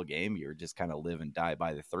that whole game. You were just kind of live and die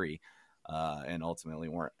by the 3. And ultimately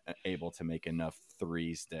weren't able to make enough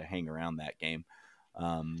 3s to hang around that game.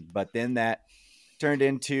 But then that turned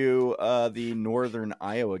into the Northern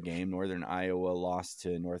Iowa game. Northern Iowa lost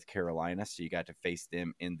to North Carolina, so you got to face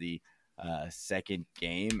them in the second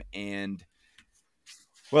game. And,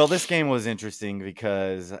 well, this game was interesting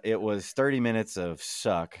because it was 30 minutes of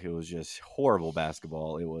suck. It was just horrible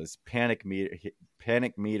basketball. It was panic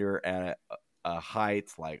meter at a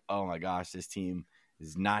height like, oh, my gosh, this team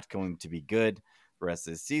is not going to be good the rest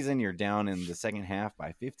of the season. You're down in the second half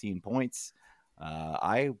by 15 points.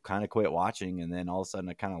 I kind of quit watching, and then all of a sudden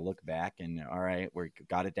I kind of look back and, all right, we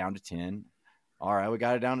got it down to 10. All right, we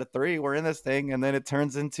got it down to 3. We're in this thing, and then it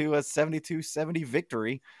turns into a 72-70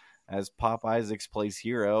 victory as Pop Isaacs plays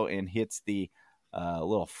hero and hits the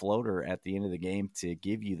little floater at the end of the game to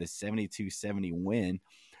give you the 72-70 win.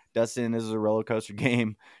 Dustin, this is a roller coaster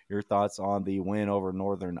game. Your thoughts on the win over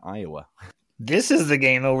Northern Iowa? This is the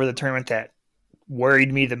game over the tournament that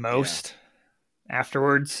worried me the most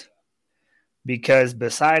afterwards, because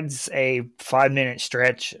besides a 5-minute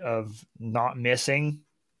stretch of not missing,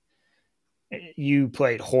 you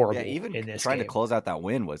played horrible. Yeah, even in this trying game. to close out that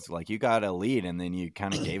win was like you got a lead and then you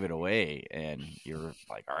kind of gave it away, and you're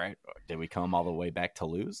like, all right, did we come all the way back to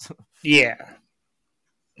lose? Yeah.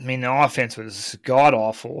 I mean, the offense was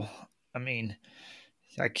god-awful. I mean,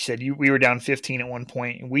 like you said, we were down 15 at one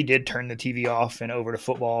point, and we did turn the TV off and over to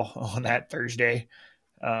football on that Thursday.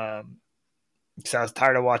 So I was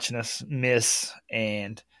tired of watching us miss,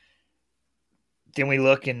 and then we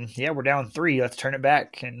look and, we're down 3. Let's turn it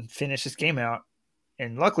back and finish this game out.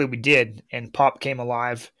 And luckily we did, and Pop came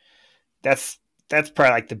alive. That's probably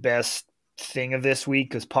like the best thing of this week,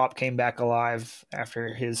 because Pop came back alive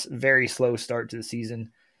after his very slow start to the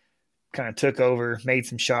season. Kind of took over, made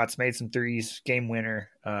some shots, made some 3s, game winner.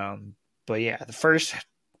 But yeah, the first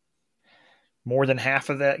more than half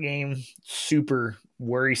of that game, super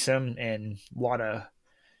worrisome, and a lot of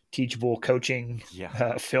teachable coaching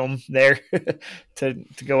film there to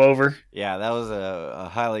go over. Yeah, that was a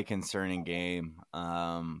highly concerning game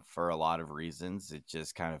for a lot of reasons. It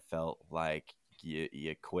just kind of felt like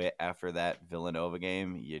you quit after that Villanova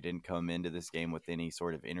game. You didn't come into this game with any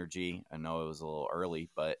sort of energy. I know it was a little early,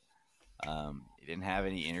 but you didn't have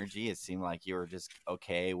any energy. It seemed like you were just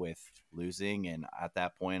okay with losing. And at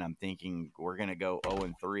that point, I'm thinking we're going to go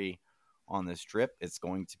 0-3 on this trip. It's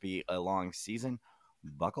going to be a long season.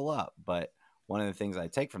 Buckle up. But one of the things I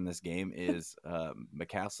take from this game is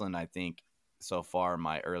McCaslin, I think, so far,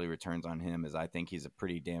 my early returns on him is I think he's a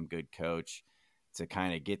pretty damn good coach to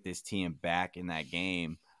kind of get this team back in that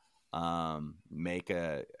game, make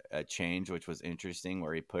a change, which was interesting,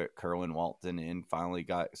 where he put Kerwin Walton in, finally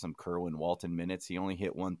got some Kerwin Walton minutes. He only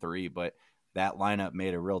hit 1-3, but that lineup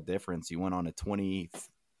made a real difference. He went on a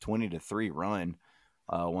 20-3 run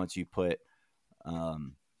once you put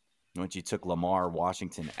once you took Lamar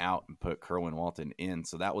Washington out and put Kerwin Walton in.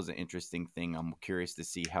 So that was an interesting thing. I'm curious to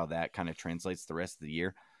see how that kind of translates the rest of the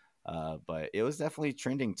year. But it was definitely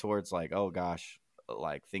trending towards like, oh gosh,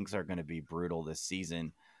 like things are going to be brutal this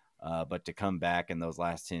season. But to come back in those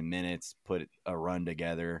last 10 minutes, put a run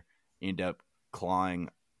together, end up clawing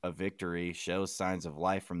a victory, shows signs of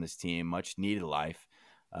life from this team, much needed life.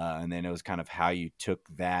 And then it was kind of how you took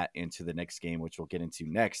that into the next game, which we'll get into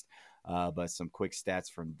next. But some quick stats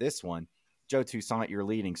from this one. Joe Toussaint, your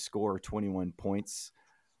leading scorer, 21 points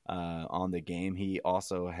on the game. He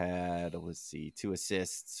also had, 2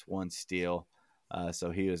 assists, 1 steal. So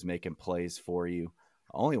he was making plays for you.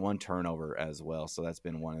 Only 1 turnover as well. So that's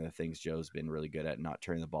been one of the things Joe's been really good at, not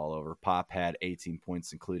turning the ball over. Pop had 18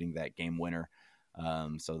 points, including that game winner.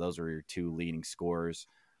 So those were your 2 leading scorers.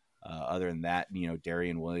 Other than that,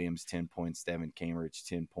 Darian Williams, 10 points, Devin Cambridge,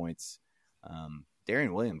 10 points.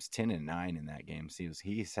 Darian Williams 10-9 in that game. So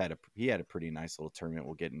he had a pretty nice little tournament.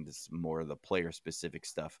 We'll get into more of the player specific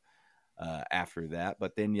stuff after that.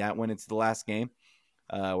 But then went into the last game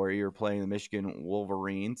where you were playing the Michigan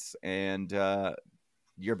Wolverines, and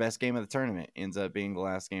your best game of the tournament ends up being the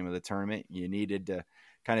last game of the tournament. You needed to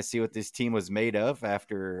kind of see what this team was made of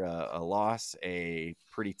after a loss, a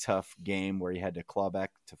pretty tough game where you had to claw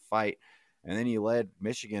back to fight, and then you led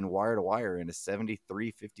Michigan wire to wire in a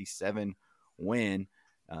 73-57 win,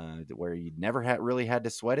 where you never really had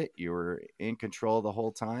to sweat it. You were in control the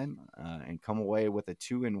whole time, and come away with a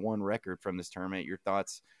 2-1 record from this tournament. Your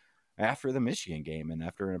thoughts after the Michigan game and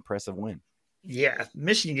after an impressive win? Yeah,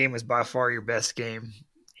 Michigan game was by far your best game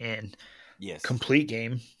and complete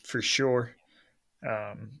game for sure.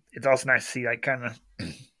 It's also nice to see you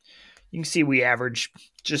can see we average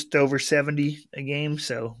just over 70 a game,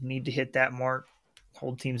 so need to hit that mark,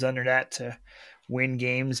 hold teams under that to win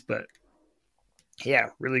games. But yeah,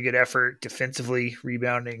 really good effort defensively,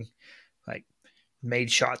 rebounding,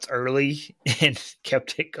 made shots early and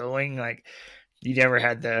kept it going. You never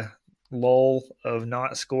had the lull of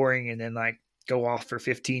not scoring and then go off for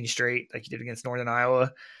 15 straight like you did against Northern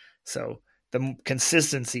Iowa. So the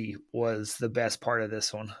consistency was the best part of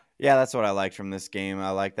this one. Yeah, that's what I liked from this game.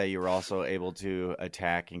 I like that you were also able to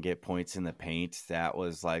attack and get points in the paint. That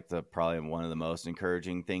was probably one of the most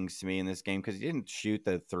encouraging things to me in this game, because you didn't shoot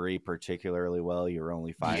the 3 particularly well. You were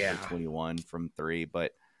only 5 for 21 from 3,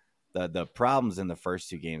 but the problems in the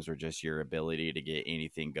first 2 games were just your ability to get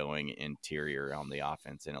anything going interior on the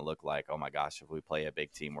offense. And it looked like, oh my gosh, if we play a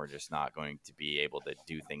big team, we're just not going to be able to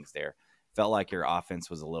do things there. Felt like your offense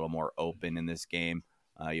was a little more open in this game.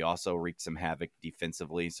 You also wreaked some havoc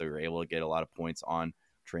defensively, so you're able to get a lot of points on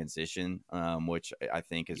transition, which I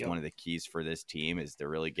think is one of the keys for this team, is to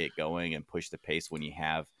really get going and push the pace when you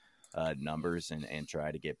have numbers and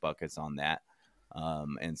try to get buckets on that.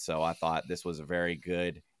 And so I thought this was a very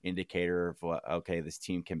good indicator of this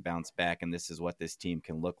team can bounce back, and this is what this team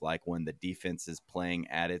can look like when the defense is playing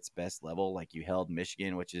at its best level. Like, you held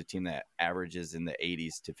Michigan, which is a team that averages in the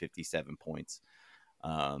 80s to 57 points.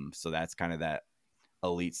 So that's kind of that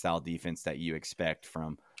elite style defense that you expect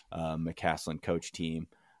from McCaslin coach team.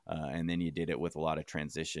 And then you did it with a lot of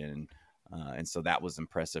transition. And so that was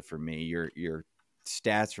impressive for me. Your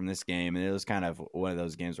stats from this game, and it was kind of one of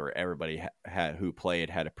those games where everybody who played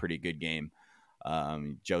had a pretty good game.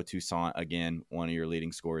 Joe Toussaint, again, one of your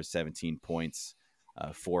leading scorers, 17 points,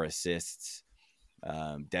 4 assists.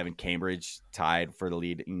 Devin Cambridge tied for the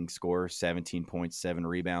leading scorer, 17 points, 7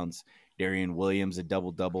 rebounds. Darian Williams, a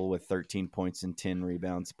double-double with 13 points and 10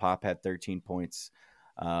 rebounds. Pop had 13 points.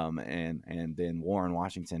 And then Warren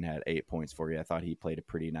Washington had 8 points for you. I thought he played a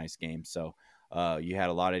pretty nice game. So you had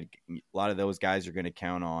a lot of those guys you're going to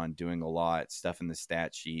count on doing a lot, stuff in the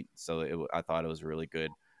stat sheet. So I thought it was a really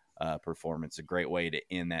good performance. A great way to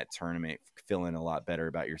end that tournament, feeling a lot better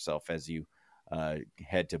about yourself as you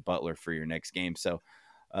head to Butler for your next game. So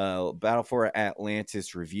Battle for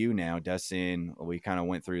Atlantis review now. Dustin, we kind of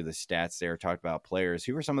went through the stats there, talked about players.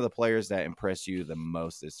 Who were some of the players that impressed you the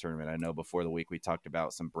most this tournament? I know before the week we talked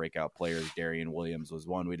about some breakout players. Darian Williams was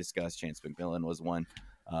one we discussed. Chance McMillan was one.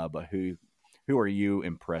 But who are you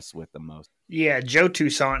impressed with the most? Yeah, Joe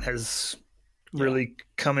Toussaint has really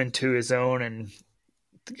come into his own, and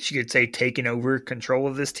you could say taken over control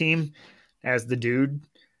of this team as the dude.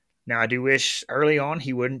 Now, I do wish early on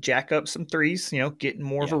he wouldn't jack up some threes, getting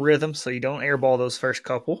more of a rhythm so you don't airball those first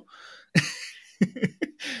couple.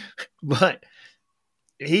 But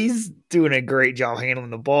he's doing a great job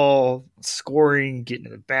handling the ball, scoring, getting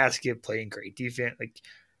to the basket, playing great defense. Like,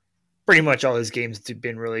 pretty much all his games have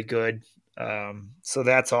been really good. So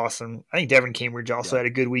that's awesome. I think Devin Cambridge also had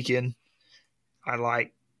a good weekend. I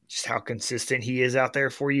like just how consistent he is out there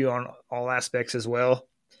for you on all aspects as well.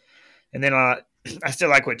 And then I still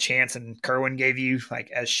like what Chance and Kerwin gave you, like,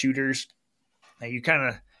 as shooters. Now,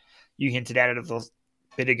 you hinted at it a little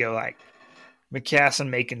bit ago, like McCasson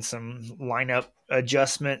making some lineup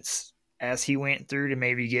adjustments as he went through to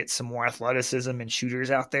maybe get some more athleticism and shooters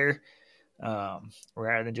out there,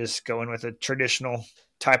 rather than just going with a traditional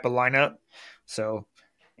type of lineup. So,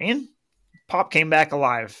 and Pop came back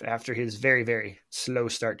alive after his very, very slow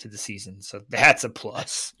start to the season. So that's a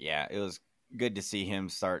plus. Yeah, it was good to see him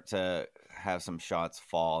start to have some shots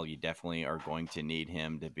fall. You definitely are going to need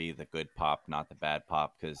him to be the good Pop, not the bad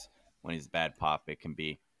Pop, because when he's bad Pop, it can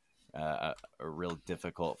be a real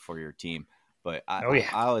difficult for your team. But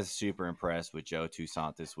I was super impressed with Joe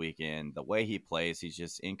Toussaint this weekend. The way he plays, he's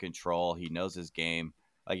just in control. He knows his game.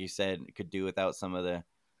 Like you said, could do without some of the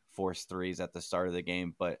forced threes at the start of the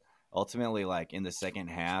game, but ultimately, like in the second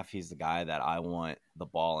half, he's the guy that I want the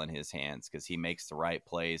ball in his hands because he makes the right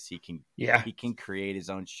plays. He can create his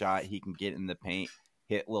own shot. He can get in the paint,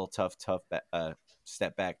 hit little tough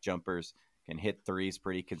step back jumpers, can hit threes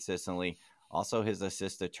pretty consistently. Also, his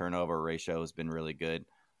assist to turnover ratio has been really good.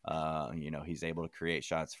 He's able to create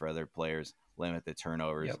shots for other players, limit the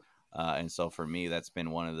turnovers. Yep. And so for me, that's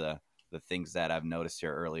been one of the things that I've noticed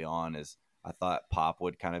here early on is I thought Pop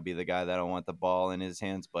would kind of be the guy that I want the ball in his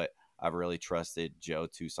hands, but I've really trusted Joe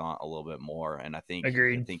Toussaint a little bit more. And I think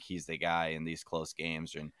he's the guy in these close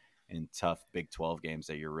games and in tough Big 12 games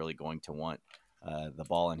that you're really going to want the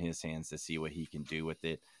ball in his hands to see what he can do with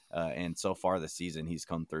it. And so far this season, he's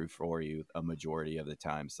come through for you a majority of the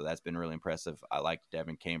time. So that's been really impressive. I like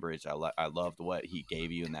Devin Cambridge. I loved what he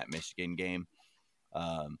gave you in that Michigan game.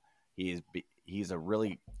 He's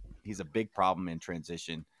a big problem in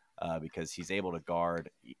transition because he's able to guard.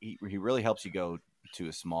 He really helps you go to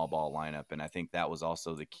a small ball lineup. And I think that was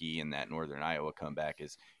also the key in that Northern Iowa comeback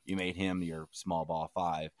is you made him your small ball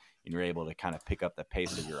 5 and you're able to kind of pick up the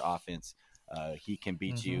pace of your offense. He can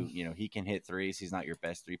beat you. He can hit threes. He's not your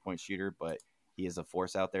best 3-point shooter, but he is a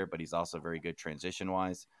force out there, but he's also very good transition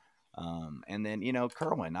wise. And then,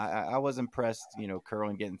 Kerwin, I was impressed,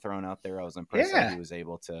 Kerwin getting thrown out there. I was impressed that he was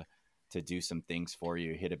able to do some things for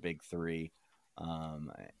you, hit a big 3,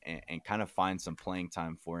 and kind of find some playing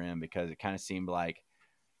time for him because it kind of seemed like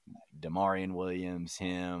Damarian Williams,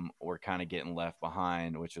 him, were kind of getting left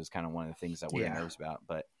behind, which was kind of one of the things that we were nervous about.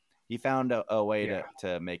 But he found a way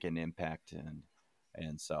to make an impact,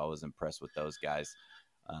 and so I was impressed with those guys.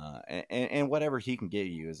 And whatever he can give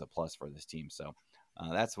you is a plus for this team. So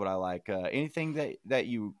that's what I like. Anything that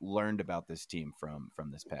you learned about this team from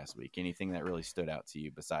this past week? Anything that really stood out to you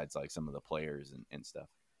besides like some of the players and stuff?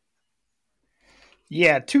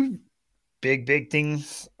 Yeah, two big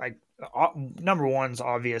things. Like number one's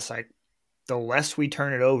obvious. Like the less we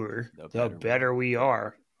turn it over, the better we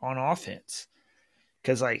are on offense.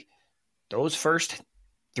 Because like those first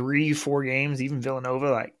 3-4 games, even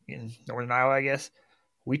Villanova, like in Northern Iowa, I guess,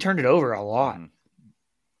 we turned it over a lot.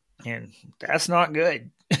 Mm-hmm. And that's not good.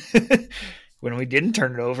 When we didn't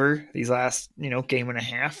turn it over these last, game and a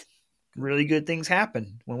half, really good things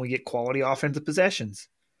happen when we get quality offensive possessions.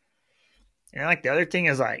 And like the other thing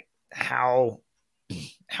is like how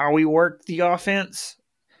we work the offense.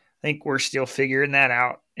 I think we're still figuring that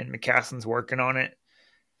out, and McCasson's working on it.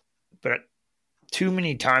 But too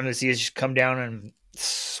many times I see us just come down and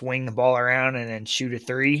swing the ball around and then shoot a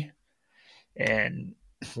 3. And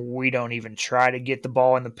we don't even try to get the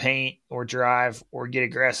ball in the paint or drive or get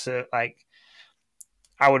aggressive. Like,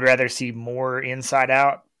 I would rather see more inside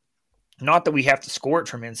out. Not that we have to score it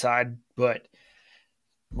from inside, but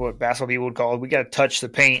what basketball people would call it, we got to touch the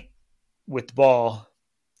paint with the ball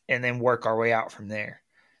and then work our way out from there.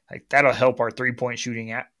 Like, that'll help our 3-point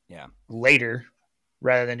shooting later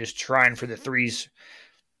rather than just trying for the 3s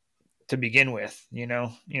to begin with, you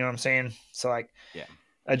know what I'm saying? So, like,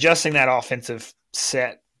 adjusting that offensive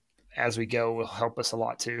set as we go will help us a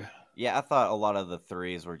lot too. Yeah, I thought a lot of the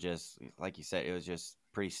threes were just, like you said, it was just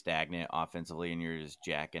pretty stagnant offensively, and you're just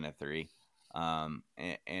jacking a three. And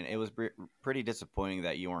it was pretty disappointing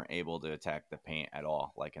that you weren't able to attack the paint at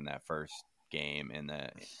all, like in that first game and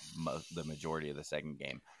the majority of the second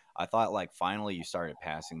game. I thought like finally you started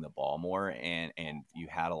passing the ball more, and you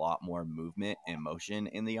had a lot more movement and motion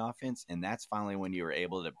in the offense, and that's finally when you were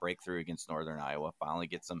able to break through against Northern Iowa. Finally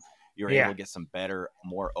you were able to get some better,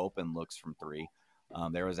 more open looks from three.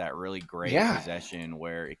 There was that really great possession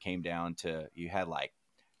where it came down to you had like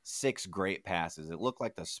 6 great passes. It looked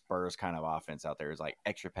like the Spurs kind of offense out there. It was like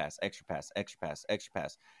extra pass, extra pass, extra pass, extra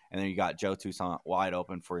pass. And then you got Joe Toussaint wide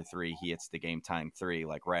open for a 3. He hits the game time 3,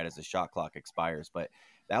 like right as the shot clock expires. But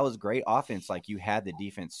that was great offense. Like you had the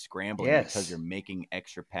defense scrambling because you're making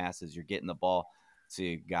extra passes. You're getting the ball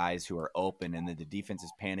to guys who are open, and then the defense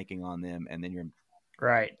is panicking on them, and then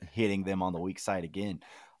you're hitting them on the weak side again.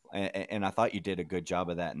 And I thought you did a good job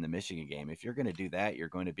of that in the Michigan game. If you're going to do that, you're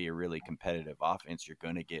going to be a really competitive offense. You're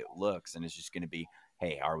going to get looks, and it's just going to be,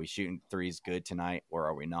 hey, are we shooting threes good tonight or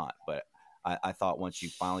are we not? But I thought once you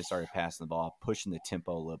finally started passing the ball, pushing the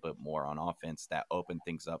tempo a little bit more on offense, that opened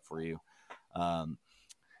things up for you.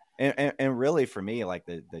 And really for me, like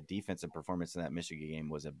the defensive performance in that Michigan game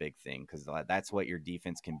was a big thing, because that's what your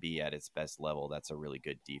defense can be at its best level. That's a really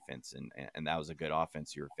good defense, and that was a good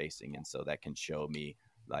offense you were facing. And so that can show me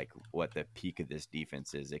like what the peak of this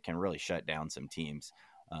defense is. It can really shut down some teams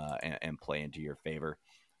and play into your favor.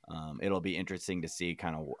 It'll be interesting to see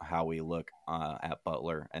kind of how we look at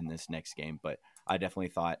Butler in this next game, but I definitely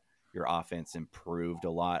thought your offense improved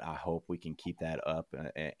a lot. I hope we can keep that up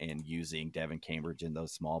and using Devin Cambridge in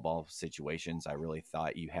those small ball situations. I really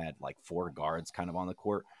thought you had like 4 guards kind of on the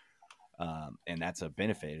court. And that's a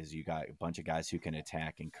benefit, is you got a bunch of guys who can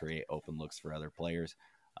attack and create open looks for other players.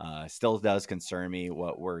 Still does concern me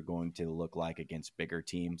what we're going to look like against bigger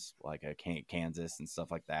teams like Kansas and stuff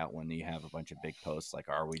like that. When you have a bunch of big posts, like,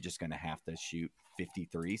 are we just going to have to shoot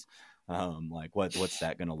 53s? Like what's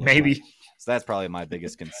that going to look like? So that's probably my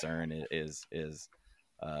biggest concern is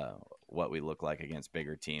what we look like against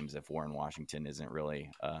bigger teams if Warren Washington isn't really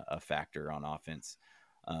a factor on offense.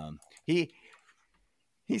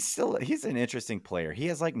 He's an interesting player. He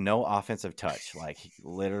has like no offensive touch, like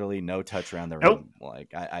literally no touch around the rim.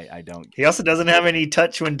 Like I don't. He also doesn't have any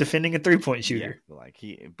touch when defending a 3-point shooter.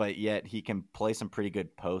 Yeah, but yet he can play some pretty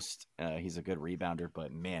good post. He's a good rebounder,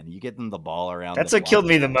 but man, you get them the ball around. That's what killed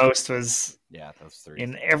me the most was those threes.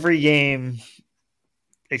 In every game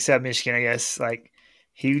except Michigan, I guess. Like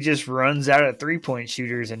he just runs out of 3-point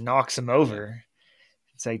shooters and knocks them over.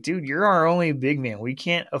 Yeah. It's like, dude, you're our only big man. We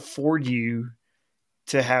can't afford you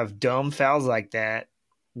to have dumb fouls like that.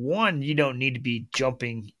 One, you don't need to be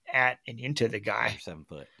jumping at and into the guy. You're 7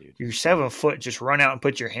 foot, dude. You're 7 foot. Just run out and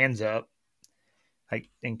put your hands up, like,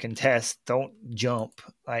 and contest. Don't jump.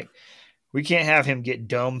 Like, we can't have him get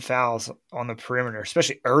dumb fouls on the perimeter,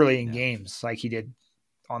 especially early in games, like he did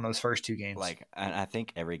on those first 2 games. Like, I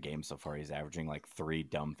think every game so far he's averaging like 3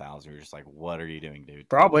 dumb fouls. You're just like, what are you doing, dude?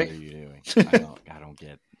 Probably. What are you doing? I don't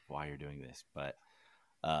get why you're doing this, but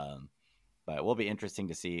it will be interesting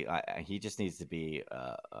to see. He just needs to be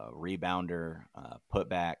a rebounder,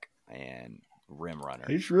 putback, and rim runner.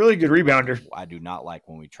 He's a really good rebounder. I do not like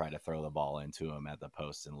when we try to throw the ball into him at the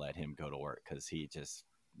post and let him go to work, because he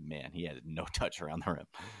had no touch around the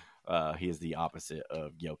rim. He is the opposite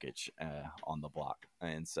of Jokic on the block,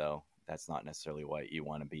 and so that's not necessarily what you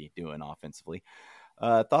want to be doing offensively.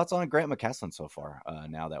 Thoughts on Grant McCaslin so far?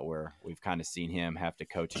 Now that we've kind of seen him have to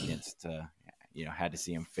coach against. Had to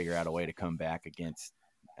see him figure out a way to come back against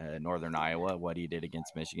Northern Iowa. What he did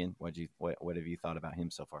against Michigan. What have you thought about him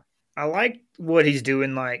so far? I like what he's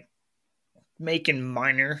doing, like making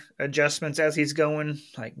minor adjustments as he's going.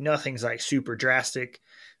 Like nothing's like super drastic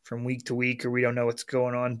from week to week, or we don't know what's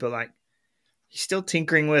going on, but like he's still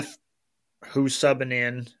tinkering with who's subbing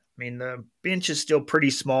in. I mean, the bench is still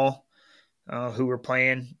pretty small, who we're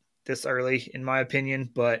playing this early, in my opinion,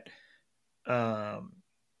 but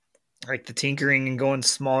like the tinkering and going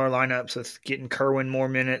smaller lineups with getting Kerwin more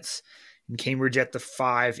minutes and Cambridge at the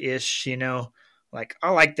 5-ish, like I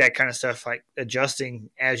like that kind of stuff, like adjusting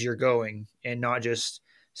as you're going and not just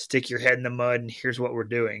stick your head in the mud and here's what we're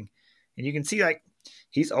doing. And you can see like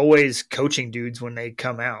he's always coaching dudes when they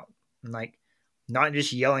come out, and like not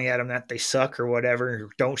just yelling at them that they suck or whatever, or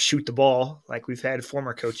don't shoot the ball like we've had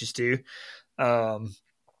former coaches do.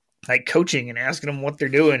 Like coaching and asking them what they're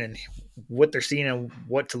doing and what they're seeing and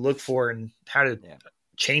what to look for and how to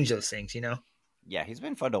change those things, Yeah, he's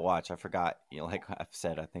been fun to watch. I forgot, like I've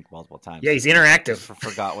said, I think multiple times. Yeah, he's interactive.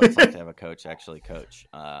 Forgot what it's like to have a coach actually coach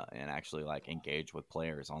and actually like engage with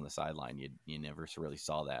players on the sideline. You never really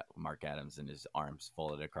saw that. Mark Adams and his arms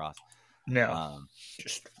folded across. No,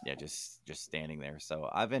 just standing there. So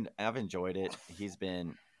I've enjoyed it. He's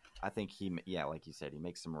been, I think like you said, he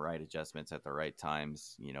makes some right adjustments at the right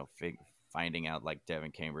times. Finding out like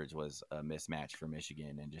Devin Cambridge was a mismatch for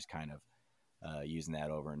Michigan and just kind of using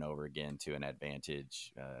that over and over again to an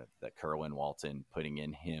advantage. That Kerwin Walton putting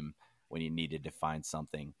in him when you needed to find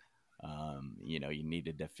something. You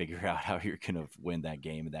needed to figure out how you're going to win that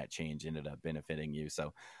game, and that change ended up benefiting you.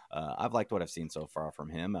 So I've liked what I've seen so far from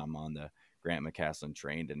him. I'm on the Grant McCaslin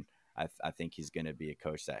train, and I think he's going to be a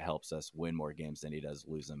coach that helps us win more games than he does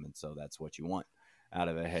lose them. And so that's what you want out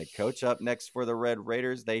of a head coach. Up next for the Red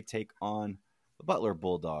Raiders, they take on the Butler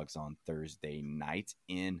Bulldogs on Thursday night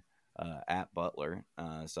at Butler.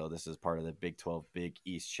 So this is part of the Big 12 Big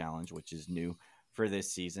East Challenge, which is new for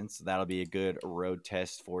this season. So that'll be a good road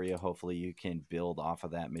test for you. Hopefully you can build off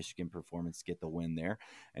of that Michigan performance, get the win there.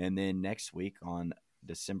 And then next week on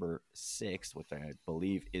December 6th, which I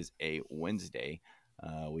believe is a Wednesday,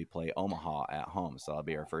 we play Omaha at home. So that'll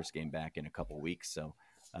be our first game back in a couple weeks. So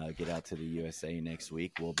get out to the USA next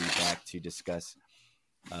week. We'll be back to discuss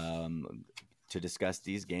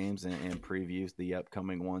these games and preview the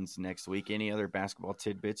upcoming ones next week. Any other basketball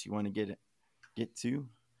tidbits you want to get to?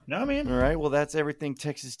 No, man. All right. Well, that's everything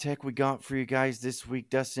Texas Tech we got for you guys this week.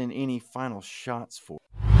 Dustin, any final shots for?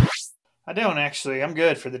 I don't actually. I'm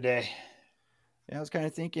good for the day. Yeah, I was kind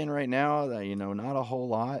of thinking right now that, not a whole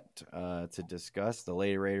lot to discuss. The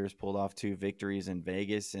Lady Raiders pulled off 2 victories in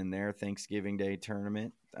Vegas in their Thanksgiving Day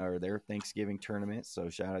tournament, or their Thanksgiving tournament. So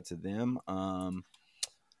shout out to them.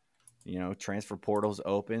 Transfer portal's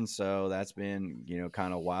open, so that's been,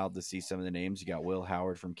 kind of wild to see some of the names. You got Will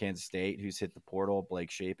Howard from Kansas State, who's hit the portal. Blake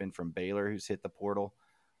Shapen from Baylor, who's hit the portal.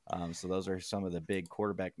 So those are some of the big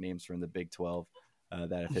quarterback names from the Big 12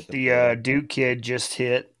 that have hit the portal. Duke kid just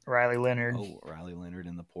hit Riley Leonard. Oh, Riley Leonard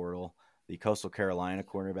in the portal. The Coastal Carolina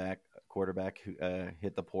quarterback who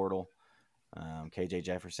hit the portal. KJ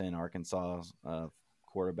Jefferson, Arkansas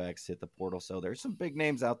quarterbacks hit the portal. So there's some big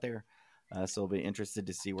names out there. So we'll be interested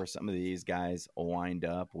to see where some of these guys wind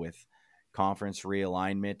up with conference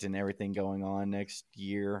realignment and everything going on next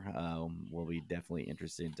year. We'll be definitely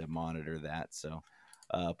interested to monitor that. So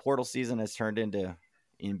portal season has turned into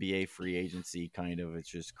NBA free agency kind of. It's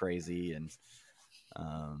just crazy and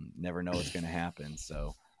never know what's going to happen.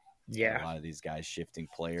 So yeah, a lot of these guys shifting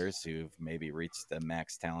players who've maybe reached the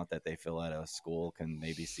max talent that they feel at a school can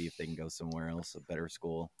maybe see if they can go somewhere else, a better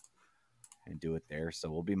school, and do it there. So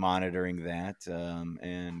we'll be monitoring that.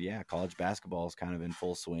 And yeah, college basketball is kind of in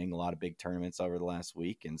full swing. A lot of big tournaments over the last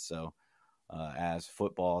week. And so as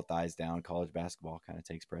football dies down, college basketball kind of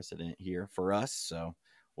takes precedent here for us. So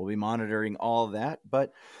we'll be monitoring all of that.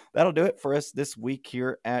 But that'll do it for us this week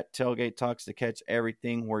here at Tailgate Talks. To catch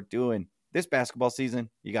everything we're doing this basketball season,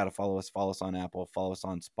 you got to follow us. Follow us on Apple. Follow us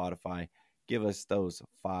on Spotify. Give us those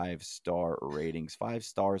 5-star ratings. 5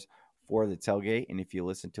 stars for the Tailgate. And if you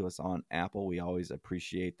listen to us on Apple, we always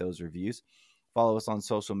appreciate those reviews. Follow us on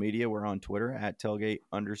social media. We're on Twitter at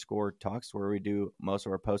Tailgate_Talks, where we do most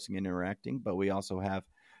of our posting and interacting, but we also have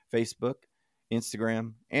Facebook,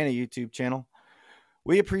 Instagram, and a YouTube channel.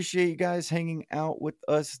 We appreciate you guys hanging out with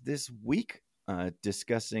us this week,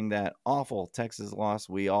 discussing that awful Texas loss.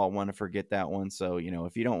 We all want to forget that one. So,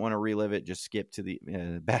 if you don't want to relive it, just skip to the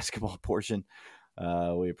basketball portion.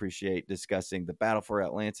 We appreciate discussing the battle for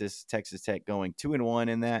Atlantis, Texas Tech going 2-1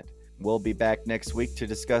 in that. We'll be back next week to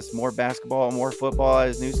discuss more basketball and more football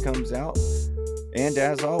as news comes out. And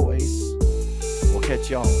as always, we'll catch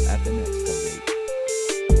y'all at the next time.